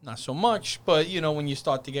Island, not so much, but, you know, when you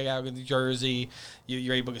start to get out of New Jersey,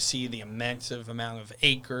 you're able to see the immense amount of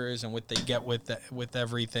acres and what they get with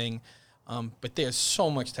everything. But there's so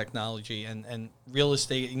much technology and real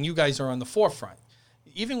estate, and you guys are on the forefront.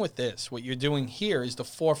 Even with this, what you're doing here is the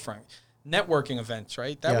forefront. Networking events,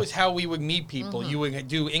 right? That was how we would meet people. You would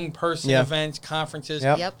do in-person events, conferences.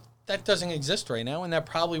 Yep. That doesn't exist right now, and that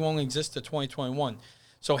probably won't exist to 2021.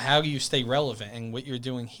 So how do you stay relevant? And what you're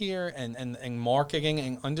doing here and marketing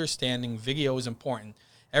and understanding video is important.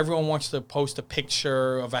 Everyone wants to post a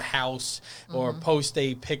picture of a house or post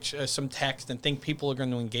a picture, some text, and think people are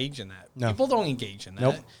going to engage in that. No. People don't engage in that.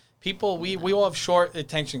 Nope. People, we all have short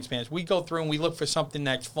attention spans. We go through and we look for something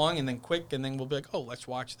that's fun and then quick, and then we'll be like, oh, let's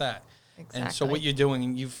watch that. Exactly. And so what you're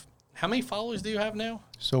doing, how many followers do you have now?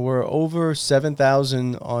 So we're over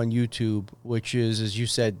 7,000 on YouTube, which is, as you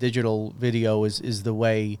said, digital video is the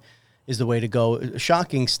way to go. A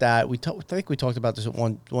shocking stat. I think we talked about this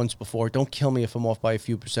once before. Don't kill me if I'm off by a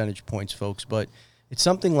few percentage points, folks, but it's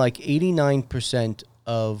something like 89%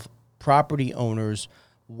 of property owners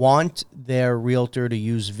want their realtor to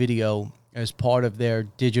use video as part of their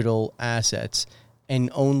digital assets,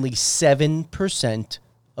 and only 7%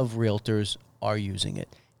 of realtors are using it.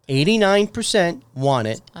 89% want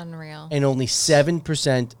it, Unreal. and only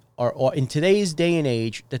 7% are. In today's day and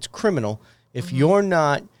age, that's criminal. If you're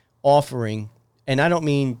not offering, and I don't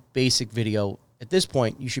mean basic video, at this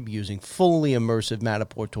point, you should be using fully immersive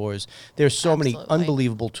Matterport tours. There's so many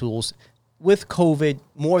unbelievable tools. With COVID,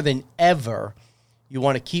 more than ever, you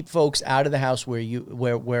want to keep folks out of the house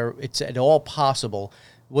where it's at all possible.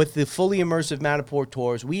 With the fully immersive Matterport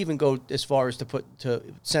tours, we even go as far as to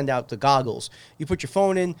send out the goggles. You put your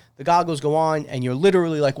phone in, the goggles go on, and you're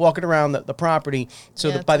literally like walking around the property. So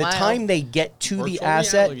that by the time they get to Virtual the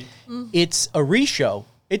asset, reality. it's a reshow.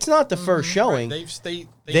 It's not the first showing. Right.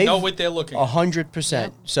 They know what they're looking at.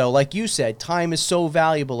 100%. So like you said, time is so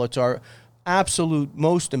valuable. It's our absolute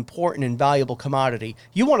most important and valuable commodity.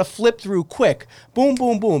 You want to flip through quick. Boom,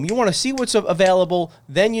 boom, boom. You want to see what's available.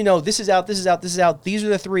 Then you know this is out, this is out, this is out. These are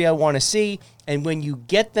the 3 I want to see. And when you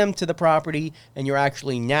get them to the property and you're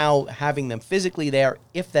actually now having them physically there,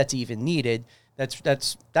 if that's even needed,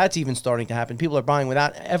 that's even starting to happen. People are buying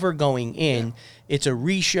without ever going in. Yeah. It's a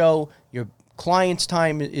reshow. Your client's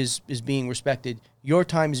time is being respected. Your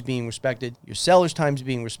time is being respected. Your seller's time is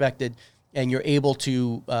being respected. And you're able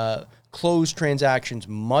to close transactions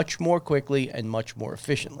much more quickly and much more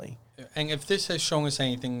efficiently. And if this has shown us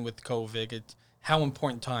anything with COVID, it's how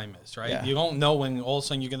important time is, right? Yeah. You don't know when all of a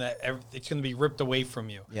sudden it's gonna be ripped away from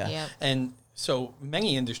you. Yeah. Yep. And so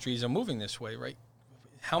many industries are moving this way, right?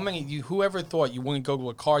 Whoever thought you wouldn't go to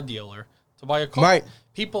a car dealer to buy a car? Right.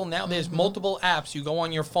 People now, there's multiple apps. You go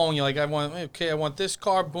on your phone, you're like, I want this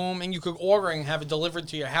car, boom, and you could order and have it delivered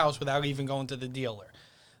to your house without even going to the dealer.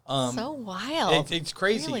 So wild. It's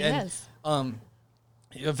crazy. It really is.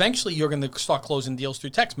 Eventually you're going to start closing deals through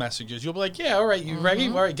text messages. You'll be like, yeah, all right, you ready?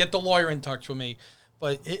 All right, get the lawyer in touch with me.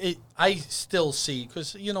 But I still see,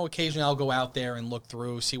 because, occasionally I'll go out there and look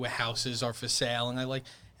through, see what houses are for sale.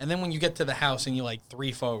 And then when you get to the house and you like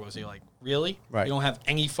 3 photos, you're like, really? Right. You don't have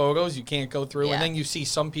any photos? You can't go through? Yeah. And then you see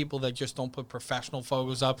some people that just don't put professional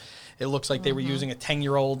photos up. It looks like they were using a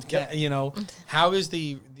 10-year-old, How is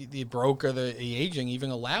the broker, the agent even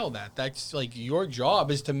allow that? That's like your job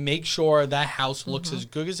is to make sure that house looks as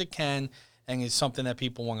good as it can and is something that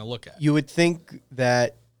people want to look at. You would think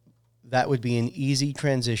that would be an easy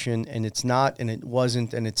transition, and it's not, and it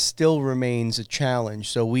wasn't, and it still remains a challenge.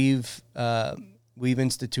 So we've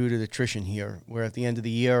instituted attrition here, where at the end of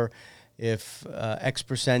the year, if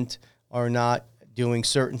X% are not doing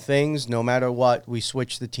certain things, no matter what, we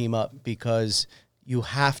switch the team up, because you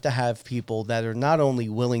have to have people that are not only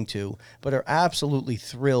willing to, but are absolutely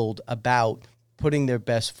thrilled about putting their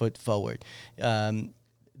best foot forward.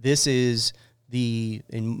 This is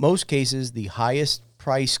in most cases, the highest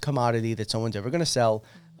price commodity that someone's ever going to sell,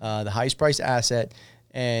 the highest price asset,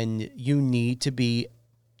 and you need to be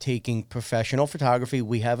taking professional photography.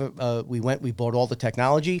 We bought all the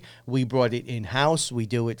technology. We brought it in-house. We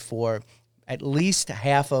do it for at least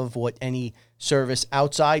half of what any service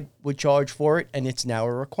outside would charge for it, and it's now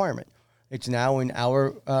a requirement. It's now in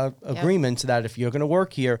our agreements that if you're going to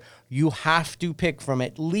work here, you have to pick from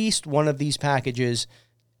at least one of these packages,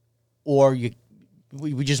 or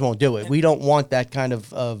we just won't do it. We don't want that kind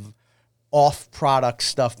of off-product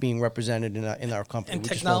stuff being represented in our company. And we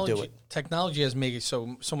just won't do it. technology has made it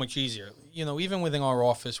so much easier. You know, even within our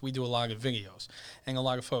office, we do a lot of videos and a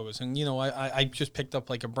lot of photos. And, you know, I just picked up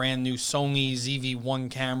like a brand new Sony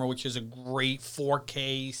ZV-1 camera, which is a great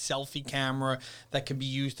 4K selfie camera that can be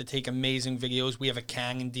used to take amazing videos. We have a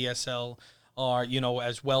Canon DSLR, you know,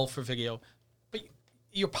 as well for video. But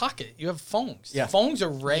your pocket, you have phones. Yeah. Phones are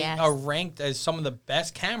ranked as some of the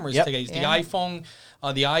best cameras today. The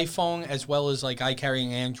iPhone, as well as like I carry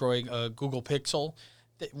an Android, Google Pixel,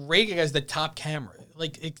 rated as the top camera.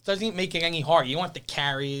 Like, it doesn't make it any harder. You don't have to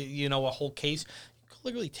carry, you know, a whole case. You can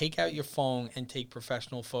literally take out your phone and take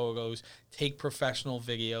professional photos, take professional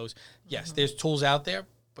videos. Yes, there's tools out there,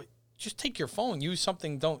 but just take your phone. Use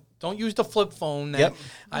something. Don't use the flip phone. That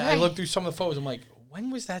I looked through some of the photos. I'm like, when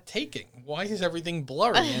was that taken? Why is everything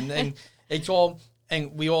blurry? And it's all.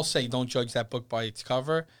 And we all say, don't judge that book by its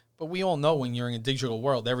cover. But we all know when you're in a digital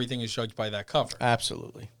world, everything is judged by that cover.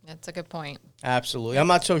 Absolutely. That's a good point. Absolutely. I'm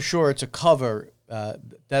not so sure it's a cover.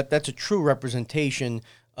 That's a true representation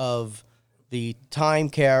of the time,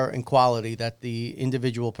 care, and quality that the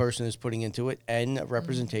individual person is putting into it, and a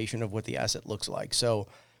representation of what the asset looks like. So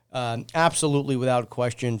absolutely, without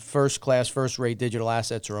question, first-class, first-rate digital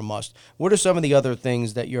assets are a must. What are some of the other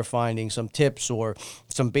things that you're finding, some tips or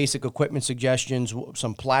some basic equipment suggestions,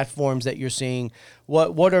 some platforms that you're seeing?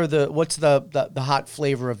 What's the hot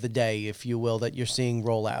flavor of the day, if you will, that you're seeing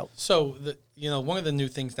roll out? So, one of the new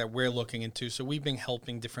things that we're looking into, so we've been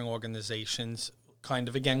helping different organizations kind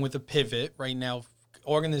of, again, with a pivot right now.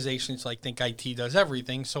 Organizations like think IT does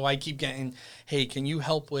everything, so I keep getting, hey, can you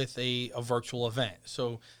help with a virtual event?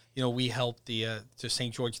 So, you know, we helped the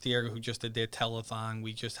St. George Theater, who just did their telethon.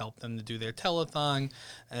 We just helped them to do their telethon,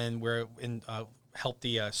 and we're helped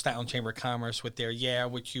the Staten Island Chamber of Commerce with their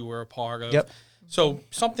which you were a part of. Yep. So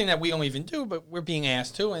something that we don't even do, but we're being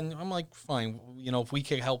asked to, and I'm like, fine, you know, if we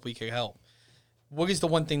could help, we could help. What is the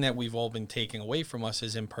one thing that we've all been taking away from us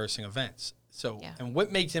is in-person events. So, and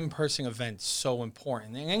what makes in-person events so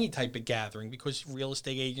important in any type of gathering, because real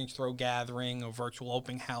estate agents throw gathering or virtual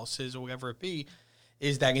open houses or whatever it be,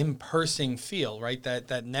 is that in-person feel, right? That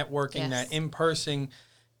networking, that in-person.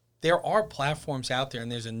 There are platforms out there,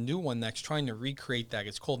 and there's a new one that's trying to recreate that.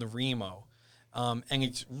 It's called the Remo, and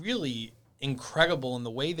it's really incredible in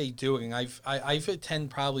the way they do it. And I've attended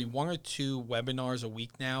probably 1 or 2 webinars a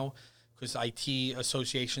week now, because IT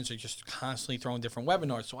associations are just constantly throwing different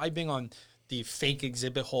webinars. So I've been on the fake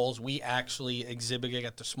exhibit halls. We actually exhibited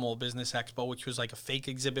at the Small Business Expo, which was like a fake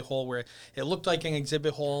exhibit hall where it looked like an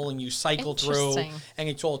exhibit hall and you cycle through and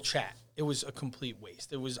it's all chat. It was a complete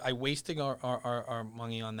waste. I wasted our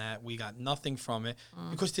money on that. We got nothing from it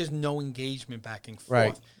because there's no engagement back and forth.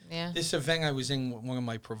 Right. Yeah. This event I was in, one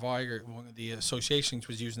of the associations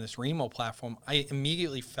was using this Remo platform. I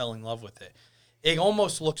immediately fell in love with it. It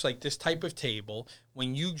almost looks like this type of table.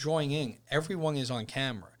 When you join in, everyone is on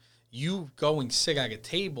camera. You go and sit at a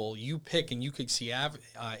table, you pick, and you could see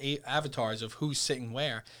avatars of who's sitting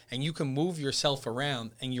where, and you can move yourself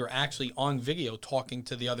around, and you're actually on video talking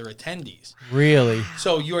to the other attendees. Really?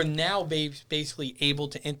 So you're now basically able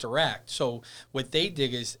to interact. So what they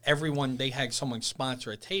did is they had someone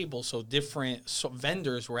sponsor a table, so different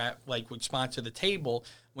vendors would sponsor the table.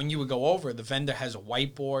 When you would go over, the vendor has a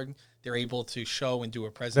whiteboard. They're able to show and do a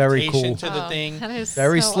presentation to the thing. That is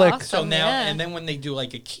Very so slick. Awesome. So now, and then when they do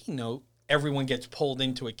like a keynote, everyone gets pulled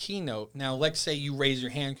into a keynote. Now, let's say you raise your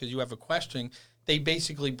hand because you have a question. They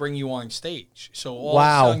basically bring you on stage. So all of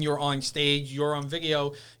a sudden you're on stage, you're on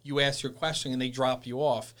video, you ask your question, and they drop you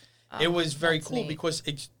off. It was very cool neat. because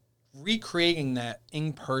it's recreating that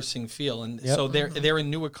in-person feel. And so they're a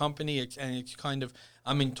newer company, and it's kind of,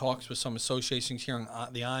 I'm in talks with some associations here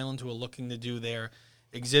on the island who are looking to do their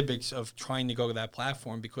exhibits of trying to go to that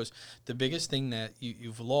platform, because the biggest thing that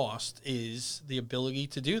you've lost is the ability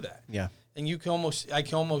to do that. Yeah. And I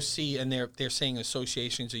can almost see, and they're saying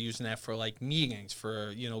associations are using that for like meetings,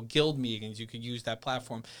 for guild meetings. You could use that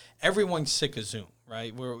platform. Everyone's sick of Zoom,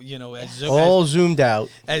 right? We're all zoomed out.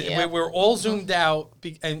 We're all zoomed out,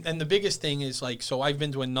 and the biggest thing is like, so I've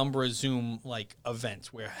been to a number of Zoom like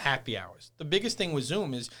events where happy hours. The biggest thing with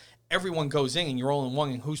Zoom is everyone goes in and you're all in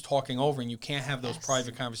one, and who's talking over, and you can't have those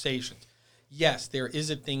private conversations. Yes, there is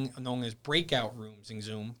a thing known as breakout rooms in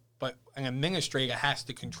Zoom, but an administrator has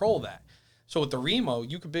to control that. So with the Remo,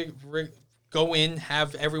 you could go in,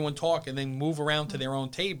 have everyone talk, and then move around to their own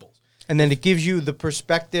tables. And then it gives you the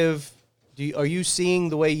perspective. Are you seeing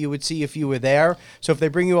the way you would see if you were there? So if they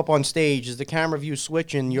bring you up on stage, is the camera view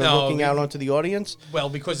switch and you're looking out onto the audience? Well,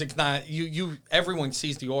 because it's not everyone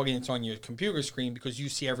sees the audience on your computer screen because you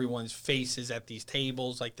see everyone's faces at these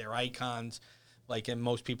tables, like their icons, and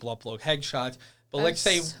most people upload headshots. But let's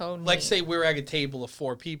say we're at a table of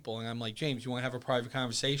 4 people, and I'm like, James, you want to have a private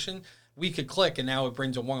conversation? We could click, and now it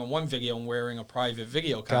brings a one-on-one video, and we're in a private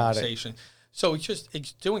video conversation. So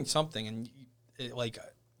it's doing something, and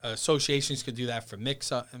associations could do that for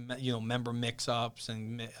member mix-ups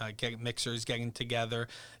and mixers getting together.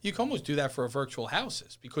 You can almost do that for virtual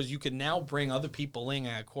houses because you can now bring other people in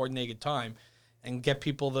at a coordinated time and get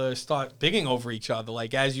people to start bidding over each other.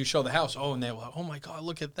 Like as you show the house, and they're like, oh my God,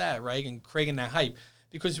 look at that, right? And creating that hype.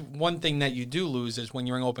 Because one thing that you do lose is when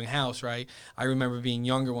you're in open house, right? I remember being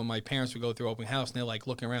younger when my parents would go through open house and they're like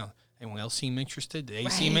looking around. Anyone else seem interested? Do they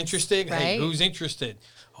seem interested? Right. Hey, who's interested?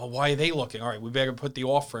 Oh, why are they looking? All right, we better put the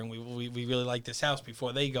offer in. We really like this house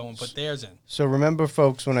before they go and put theirs in. So remember,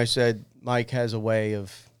 folks, when I said Mike has a way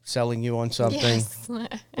of selling you on something,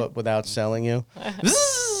 but without selling you?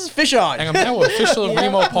 Fish on. And I'm now an official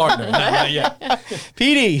Remo partner.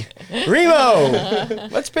 Petey, Remo,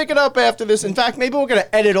 let's pick it up after this. In fact, maybe we're going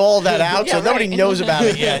to edit all that out so nobody knows about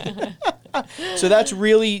it yet. So that's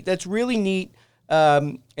really neat.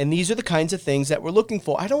 And these are the kinds of things that we're looking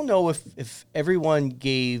for. I don't know if everyone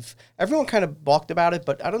kind of balked about it,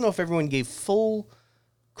 but I don't know if everyone gave full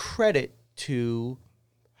credit to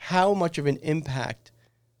how much of an impact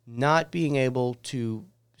not being able to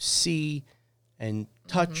see and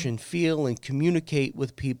touch and feel and communicate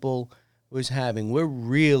with people was having. We're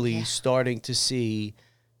really starting to see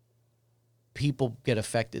people get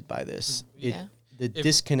affected by this. The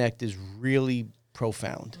disconnect is really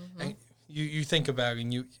profound. And you think about it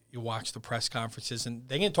and you watch the press conferences and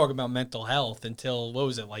they didn't talk about mental health until,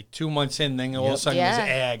 2 months in, then all of a sudden it was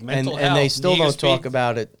ag, mental health. And they still don't talk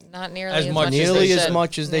about it not nearly as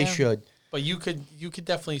much as they should. But you could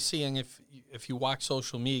definitely see, and if you watch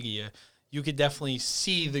social media, you could definitely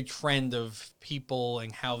see the trend of people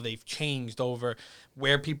and how they've changed over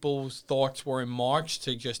where people's thoughts were in March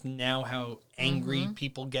to just now how angry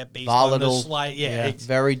people get based on the slide. Yeah, it's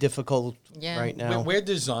very difficult right now. We're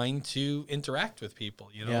designed to interact with people,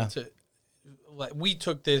 we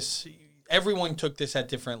took this, everyone took this at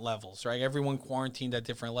different levels, right? Everyone quarantined at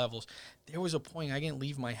different levels. There was a point I didn't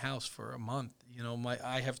leave my house for a month.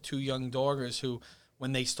 I have 2 young daughters who,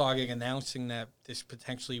 when they started announcing that this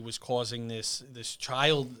potentially was causing this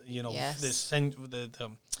child, this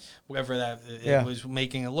whatever that it was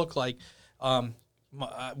making it look like,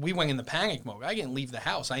 we went into panic mode. I didn't leave the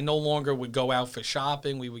house. I no longer would go out for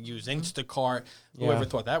shopping. We would use Instacart. Whoever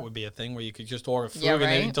thought that would be a thing where you could just order food and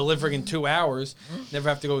then deliver in 2 hours, never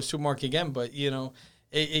have to go to the supermarket again. But,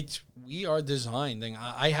 we are designed, and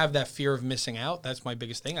I have that fear of missing out. That's my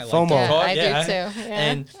biggest thing. I like FOMO. I do too. Yeah.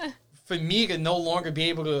 And for me to no longer be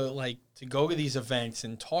able to to go to these events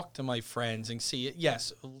and talk to my friends and see it.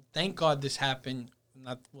 Yes, thank God this happened.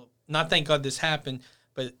 Not thank God this happened,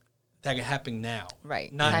 but that it happened now.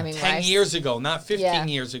 Right. Not 10 years ago, not 15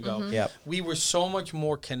 years ago. Mm-hmm. Yep. We were so much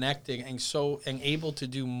more connected and able to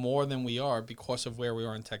do more than we are because of where we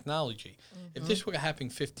are in technology. If this would have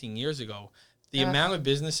happened 15 years ago, the amount of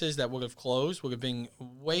businesses that would have closed would have been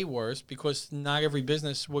way worse because not every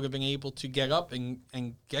business would have been able to get up and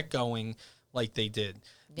get going like they did.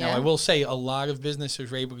 Yeah. Now, I will say a lot of businesses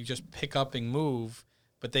were able to just pick up and move,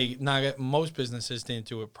 but most businesses didn't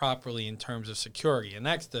do it properly in terms of security. And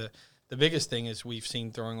that's the biggest thing is we've seen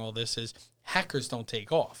during all this is hackers don't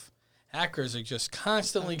take off. Hackers are just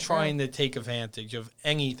constantly trying to take advantage of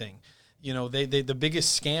anything. The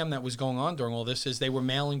biggest scam that was going on during all this is they were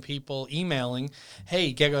emailing,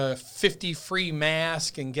 hey, get a 50 free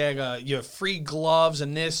mask and get your free gloves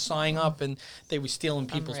and this, sign up. And they were stealing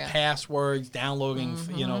people's passwords, downloading,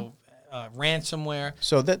 ransomware.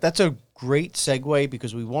 So that's a great segue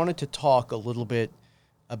because we wanted to talk a little bit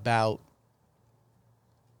about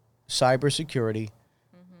cybersecurity,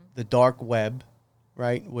 the dark web,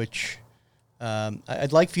 right? Which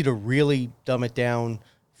I'd like for you to really dumb it down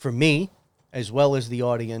for me, as well as the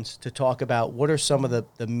audience, to talk about what are some of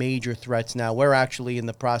the major threats now. We're actually in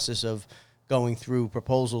the process of going through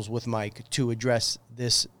proposals with Mike to address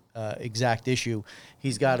this exact issue.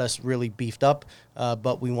 He's got us really beefed up,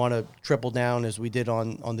 but we want to triple down as we did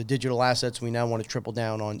on the digital assets. We now want to triple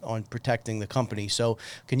down on protecting the company. So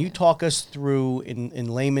can you talk us through, in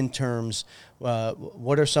layman terms,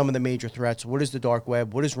 what are some of the major threats? What is the dark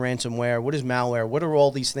web? What is ransomware? What is malware? What are all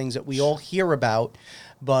these things that we all hear about,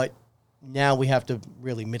 but now we have to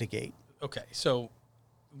really mitigate? Okay, so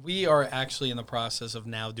we are actually in the process of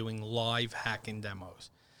now doing live hacking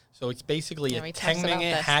demos. So it's basically Yeah, a we talked about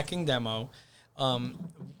 10-minute this. hacking demo.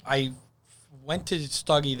 I went to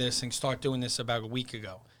study this and start doing this about a week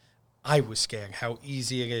ago. I was scared how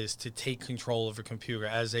easy it is to take control of a computer.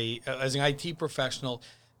 As an IT professional,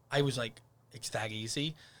 I was like, it's that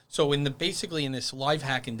easy. So basically in this live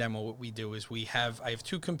hacking demo, what we do is I have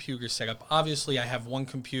two computers set up. Obviously, I have one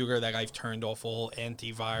computer that I've turned off all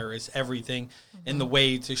antivirus, everything in the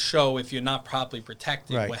way to show if you're not properly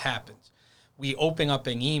protected, Right. what happens. We open up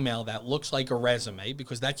an email that looks like a resume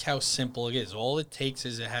because that's how simple it is. All it takes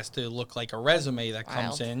is it has to look like a resume that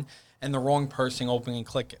comes Wild. in, and the wrong person open and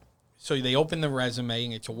click it. So they open the resume,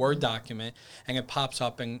 and it's a Word document, and it pops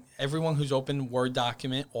up, and everyone who's opened Word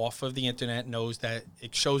document off of the internet knows that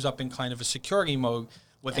it shows up in kind of a security mode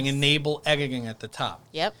with an Yes. enable editing at the top.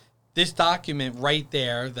 Yep. This document right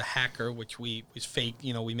there, the hacker, which was fake,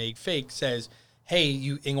 we made fake, says, hey,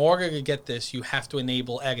 in order to get this, you have to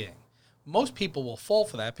enable editing. Most people will fall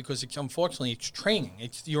for that because unfortunately it's training.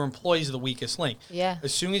 It's your employees are the weakest link. Yeah.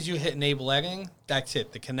 As soon as you hit enable editing, that's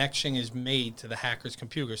it. The connection is made to the hacker's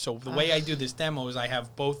computer. So the way I do this demo is I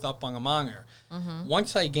have both up on a monitor.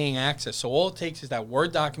 Once I gain access, so all it takes is that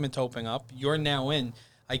Word document to open up. You're now in.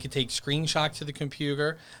 I could take screenshots of the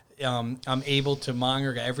computer. I'm able to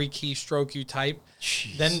monitor every keystroke you type.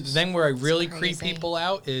 Then where I really creep crazy. people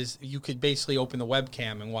out is you could basically open the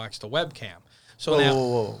webcam and watch the webcam. So Whoa, now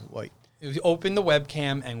whoa, wait. you open the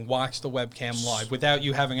webcam and watch the webcam live without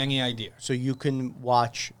you having any idea. So you can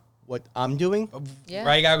watch what I'm doing? Yeah.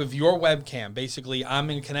 Right out of your webcam. Basically,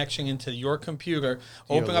 I'm in connection into your computer,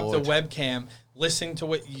 open up Lord. the webcam, listen to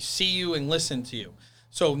what you see you and listen to you.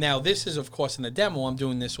 So now this is, of course, in the demo, I'm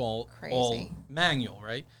doing this all Crazy. manual,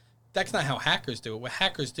 right? That's not how hackers do it. What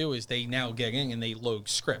hackers do is they now get in and they load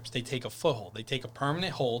scripts. They take a foothold. They take a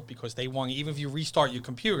permanent hold because they want, even if you restart your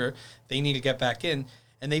computer, they need to get back in.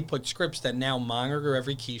 And they put scripts that now monitor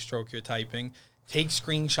every keystroke you're typing, take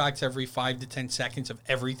screenshots every 5 to 10 seconds of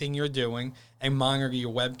everything you're doing, and monitor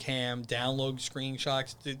your webcam, download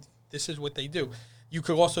screenshots. This is what they do. You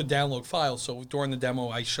could also download files. So during the demo,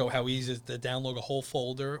 I show how easy it is to download a whole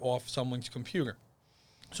folder off someone's computer.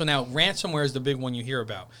 So now ransomware is the big one you hear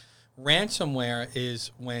about. Ransomware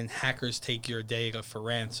is when hackers take your data for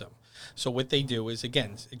ransom. So what they do is,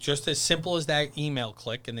 again, just as simple as that email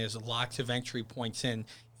click, and there's lots of entry points in,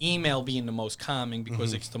 email being the most common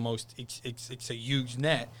because it's the most, it's a huge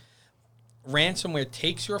net. Ransomware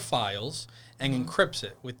takes your files and encrypts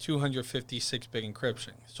it with 256-bit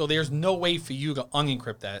encryption. So there's no way for you to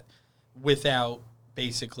unencrypt that without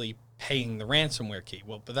basically paying the ransomware key.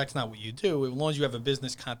 Well, but that's not what you do. As long as you have a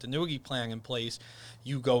business continuity plan in place,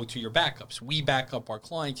 you go to your backups. We back up our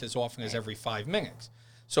clients as often as every 5 minutes.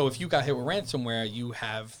 So if you got hit with ransomware, you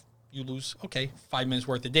lose 5 minutes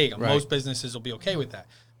worth of data. Right. Most businesses will be okay with that.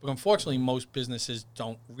 But unfortunately, most businesses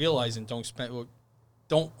don't realize and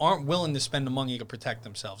aren't willing to spend the money to protect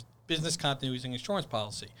themselves. Business continuity is an insurance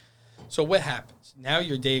policy. So what happens? Now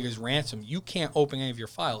your data is ransomed. You can't open any of your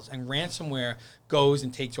files. And ransomware goes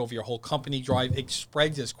and takes over your whole company drive. It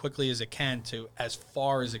spreads as quickly as it can to as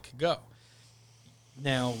far as it could go.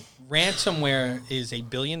 Now, ransomware is a $1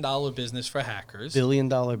 billion business for hackers. $1 billion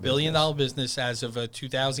business. $1 billion business as of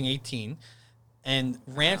 2018. And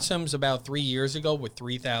ransoms about 3 years ago were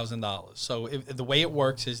 $3,000. So the way it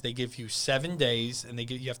works is they give you 7 days, and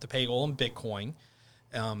you have to pay it all in Bitcoin.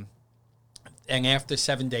 And after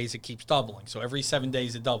 7 days, it keeps doubling. So every 7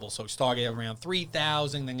 days, it doubles. So it started at around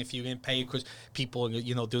 3,000. Then if you didn't pay, because people,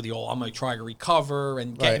 do the I'm going to try to recover.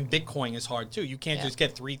 And getting Bitcoin is hard, too. You can't just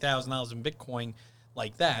get $3,000 in Bitcoin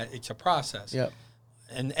like that. It's a process. Yep.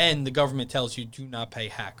 And the government tells you do not pay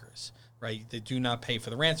hackers, right? They do not pay for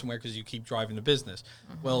the ransomware because you keep driving the business.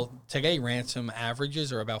 Well, today, ransom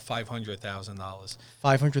averages are about $500,000.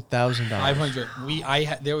 $500,000.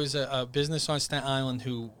 500. There was a business on Staten Island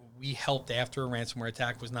who we helped after a ransomware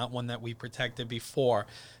attack. Was not one that we protected before.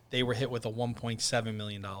 They were hit with a $1.7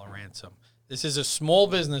 million ransom. This is a small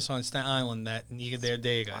business on Staten Island that needed their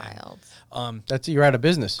data. Wild. That's you're out of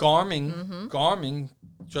business. Garmin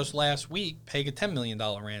just last week paid a $10 million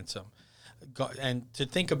ransom. And to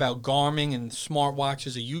think about Garmin and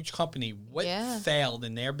smartwatches, a huge company, what failed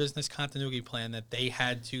in their business continuity plan that they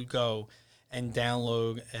had to go and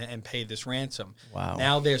download and pay this ransom. Wow.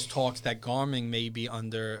 Now there's talks that Garmin may be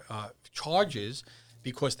under charges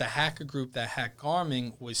because the hacker group that hacked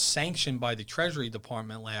Garmin was sanctioned by the Treasury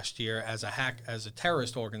Department last year as a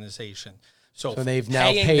terrorist organization. So they've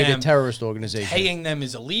now paid a terrorist organization. Paying them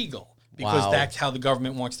is illegal because Wow. that's how the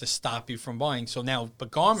government wants to stop you from buying. So now, but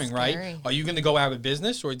Garmin, Scary. right? Are you going to go out of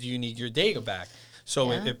business or do you need your data back?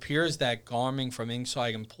 So it appears that Garmin from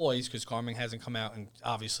inside employees, because Garmin hasn't come out and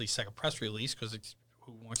obviously set a press release because it's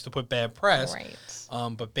who wants to put bad press.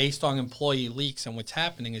 Right. But based on employee leaks and what's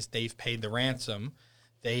happening is they've paid the ransom.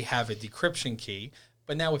 They have a decryption key.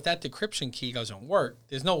 But now if that decryption key doesn't work,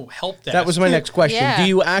 there's no help desk. That was my next question. Yeah. Do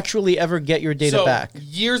you actually ever get your data So back?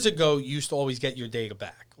 years ago, you used to always get your data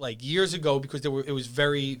back. Like years ago, because it was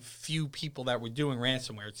very few people that were doing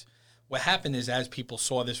ransomware. What happened is as people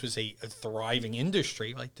saw this was a thriving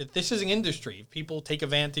industry, like that this is an industry. If people take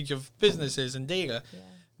advantage of businesses and data,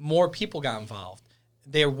 more people got involved.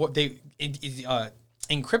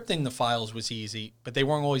 Encrypting the files was easy, but they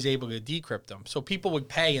weren't always able to decrypt them. So people would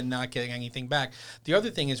pay and not get anything back. The other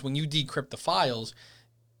thing is when you decrypt the files,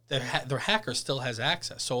 the hacker still has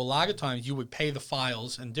access. So a lot of times you would pay the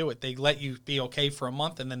files and do it. They let you be okay for a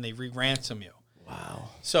month and then they re-ransom you. Wow.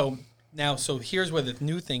 So here's where the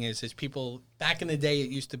new thing is people, back in the day it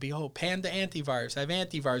used to be, Panda antivirus, I have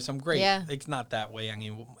antivirus, I'm great. Yeah. It's not that way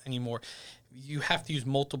anymore. You have to use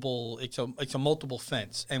multiple, it's a multiple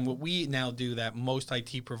fence. And what we now do that most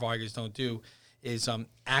IT providers don't do is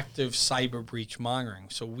active cyber breach monitoring.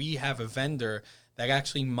 So we have a vendor that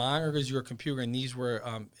actually monitors your computer, and these were,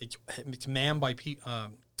 it's manned by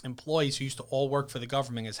employees who used to all work for the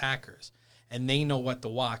government as hackers, and they know what to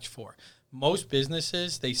watch for. Most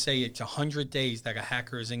businesses, they say it's 100 days that a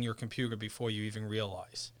hacker is in your computer before you even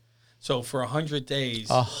realize. So for 100 days,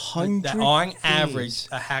 100 on average, days.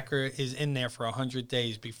 a hacker is in there for 100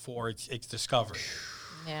 days before it's discovered.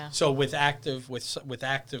 Yeah. So with active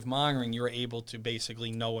monitoring, you're able to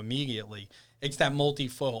basically know immediately. It's that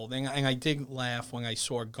multifold. And I did laugh when I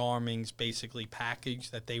saw Garmin's basically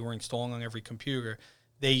package that they were installing on every computer.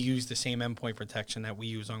 They use the same endpoint protection that we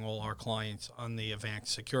use on all our clients on the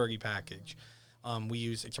advanced security package.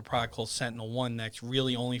 It's a product called SentinelOne that's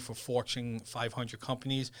really only for Fortune 500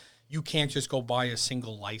 companies. You can't just go buy a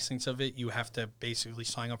single license of it. You have to basically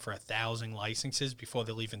sign up for 1,000 licenses before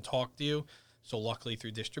they'll even talk to you. So luckily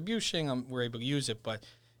through distribution, we're able to use it. But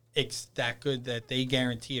it's that good that they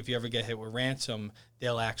guarantee if you ever get hit with ransom,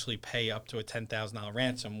 they'll actually pay up to a $10,000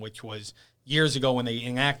 ransom, which was years ago when they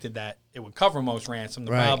enacted that, it would cover most ransom.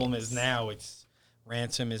 The problem is now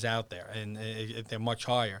ransom is out there, and they're much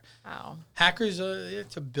higher. Wow. Hackers,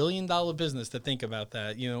 it's $1 billion business to think about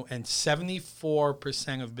that, and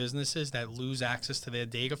 74% of businesses that lose access to their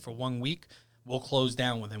data for 1 week will close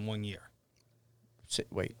down within 1 year.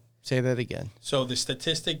 Say that again. So the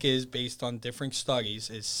statistic is based on different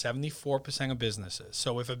studies is 74% of businesses.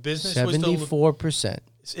 So if a business 74%.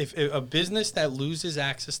 if a business that loses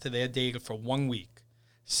access to their data for 1 week,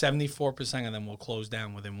 74% of them will close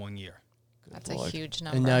down within 1 year. That's a huge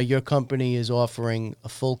number. And now your company is offering a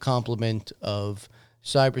full complement of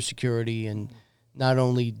cybersecurity and not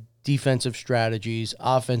only defensive strategies,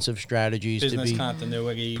 offensive strategies Business to be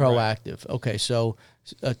continuity, proactive. Right. Okay, so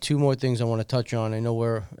two more things I want to touch on. I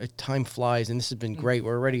know time flies, and this has been great.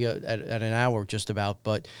 We're already at an hour just about,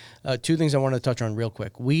 but two things I want to touch on real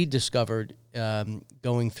quick. We discovered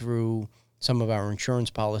going through some of our insurance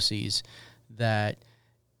policies that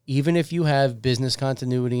even if you have business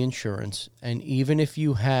continuity insurance and even if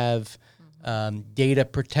you have data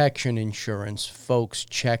protection insurance, folks,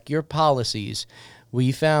 check your policies.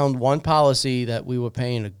 We found one policy that we were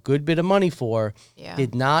paying a good bit of money for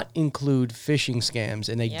did not include phishing scams,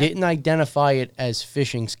 and they didn't identify it as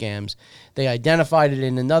phishing scams. They identified it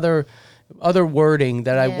in other wording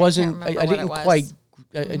that I didn't quite.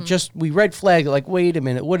 We red flagged it, like, wait a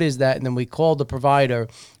minute, what is that? And then we called the provider,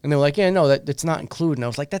 and they were like, yeah, no, that's not included. And I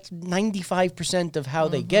was like, that's 95% of how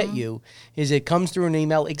they get you, is it comes through an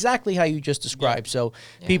email, exactly how you just described. So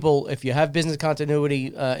people, if you have business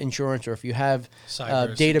continuity insurance, or if you have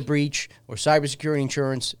data breach or cybersecurity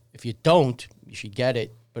insurance, if you don't, you should get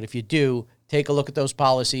it. But if you do, take a look at those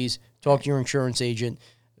policies, talk to your insurance agent.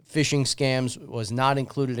 Phishing scams was not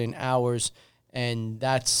included in ours. And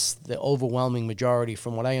that's the overwhelming majority,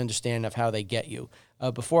 from what I understand, of how they get you.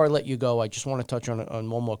 Before I let you go, I just want to touch on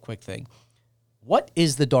one more quick thing. What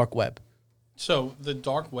is the dark web? So the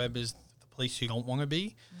dark web is the place you don't want to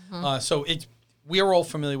be. We are all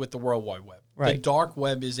familiar with the World Wide Web. Right. The dark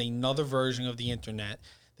web is another version of the internet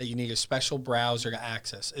that you need a special browser to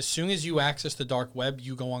access. As soon as you access the dark web,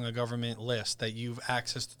 you go on a government list that you've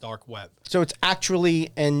accessed the dark web. So it's actually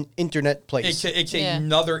an internet place. It's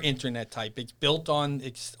another internet type. It's on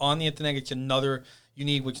the internet. It's another, you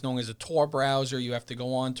need what's known as a Tor browser. You have to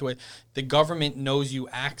go onto it. The government knows you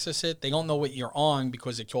access it. They don't know what you're on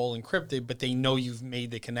because it's all encrypted, but they know you've made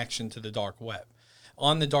the connection to the dark web.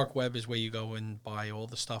 On the dark web is where you go and buy all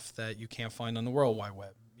the stuff that you can't find on the World Wide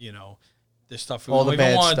Web, this stuff. All the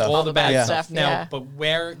bad stuff. All the bad stuff. Now, but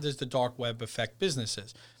where does the dark web affect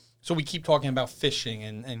businesses? So we keep talking about phishing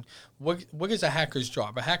and what is a hacker's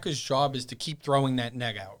job? A hacker's job is to keep throwing that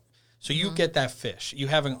net out. So you get that phish. You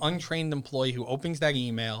have an untrained employee who opens that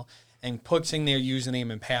email and puts in their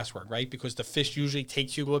username and password, right? Because the phish usually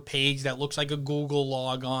takes you to a page that looks like a Google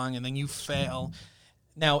logon, and then you fail.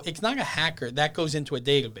 Now, it's not a hacker. That goes into a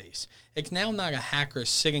database. It's now not a hacker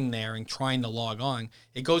sitting there and trying to log on.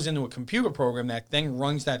 It goes into a computer program that then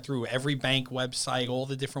runs that through every bank website, all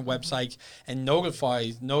the different websites, and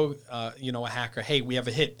notifies a hacker, hey, we have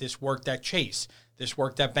a hit. This worked at Chase. This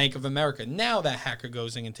worked at Bank of America. Now that hacker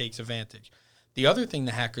goes in and takes advantage. The other thing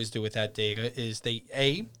the hackers do with that data is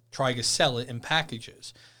they, try to sell it in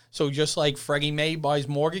packages. So just like Freddie Mae buys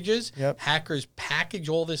mortgages, hackers package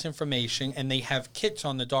all this information, and they have kits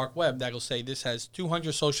on the dark web that'll say this has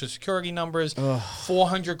 200 social security numbers,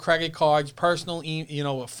 400 credit cards, personal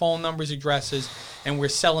phone numbers, addresses, and we're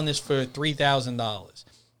selling this for $3,000.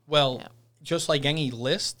 Well, just like any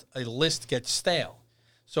list, a list gets stale.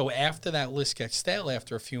 So after that list gets stale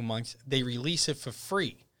after a few months, they release it for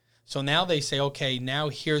free. So now they say, okay, now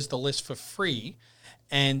here's the list for free,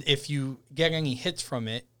 and if you get any hits from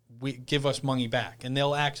it, we give us money back. And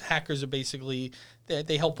they'll act. Hackers are basically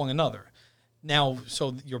they help one another. Now,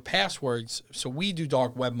 so your passwords. So we do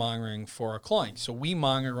dark web monitoring for our clients. So we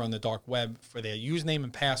monitor on the dark web for their username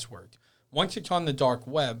and password. Once it's on the dark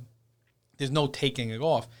web, there's no taking it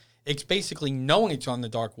off. It's basically knowing it's on the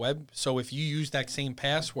dark web. So if you use that same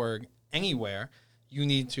password anywhere, you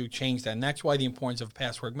need to change that. And that's why the importance of a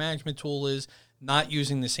password management tool is not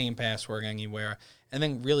using the same password anywhere. And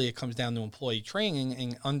then really it comes down to employee training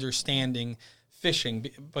and understanding phishing.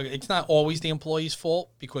 But it's not always the employee's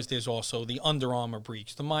fault, because there's also the Under Armour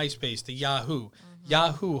breach, the MySpace, the Yahoo.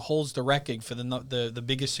 Yahoo holds the record for the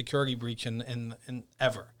biggest security breach in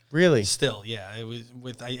ever. Really? Still, yeah. It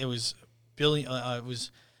was billion. It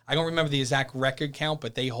was. I don't remember the exact record count,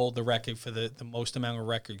 but they hold the record for the most amount of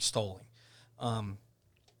records stolen.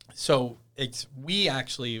 So we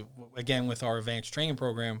actually, again, with our advanced training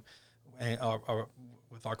program, and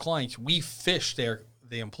with our clients, we phish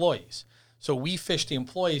the employees. So we phish the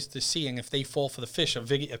employees to see, and if they fall for the phish, a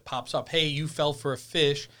video it pops up. Hey, you fell for a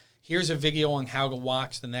phish. Here's a video on how to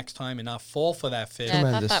watch the next time and not fall for that phish. Yeah,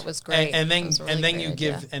 I thought that was great. And then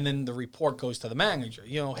Really and then the report goes to the manager.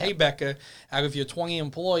 Hey Becca, out of your 20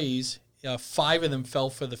 employees, 5 of them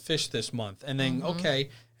fell for the phish this month. And then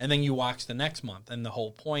and then you watch the next month. And the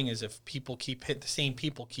whole point is, if people the same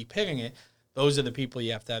people keep hitting it, those are the people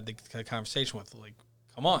you have to have the conversation with. Like,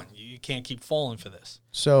 come on, you can't keep falling for this.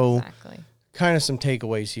 So, kind of some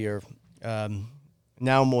takeaways here.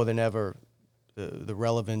 Now more than ever, the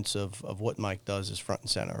relevance of what Mike does is front and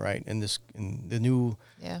center, right? In the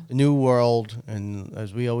new world, and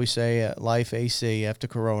as we always say, life AC after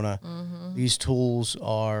Corona, these tools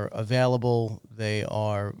are available. They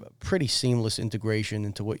are pretty seamless integration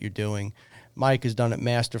into what you're doing. Mike has done it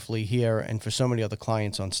masterfully here and for so many other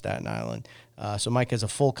clients on Staten Island. So Mike has a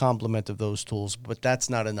full complement of those tools, but that's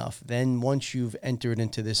not enough. Then once you've entered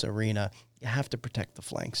into this arena, you have to protect the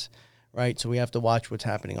flanks, right? So we have to watch what's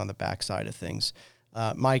happening on the backside of things.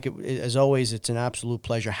 Mike, as always, it's an absolute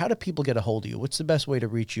pleasure. How do people get a hold of you? What's the best way to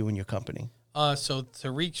reach you and your company? So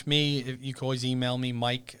to reach me, you can always email me,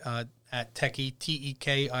 Mike, at Tekie,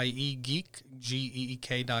 Tekie,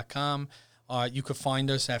 geek.com. You could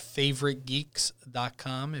find us at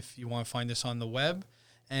favoritegeeks.com if you want to find us on the web.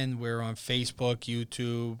 And we're on Facebook,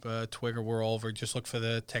 YouTube, Twitter. We're all over. Just look for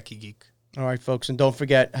the Tekie Geek. All right, folks. And don't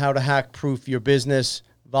forget How to Hack Proof Your Business,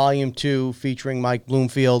 Volume 2, featuring Mike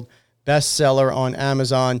Bloomfield, bestseller on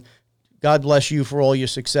Amazon. God bless you for all your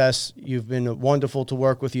success. You've been wonderful to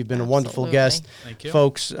work with. You've been a wonderful guest. Thank you.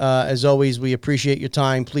 Folks, as always, we appreciate your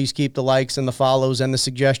time. Please keep the likes and the follows and the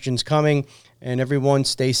suggestions coming. And everyone,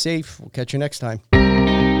 stay safe. We'll catch you next time.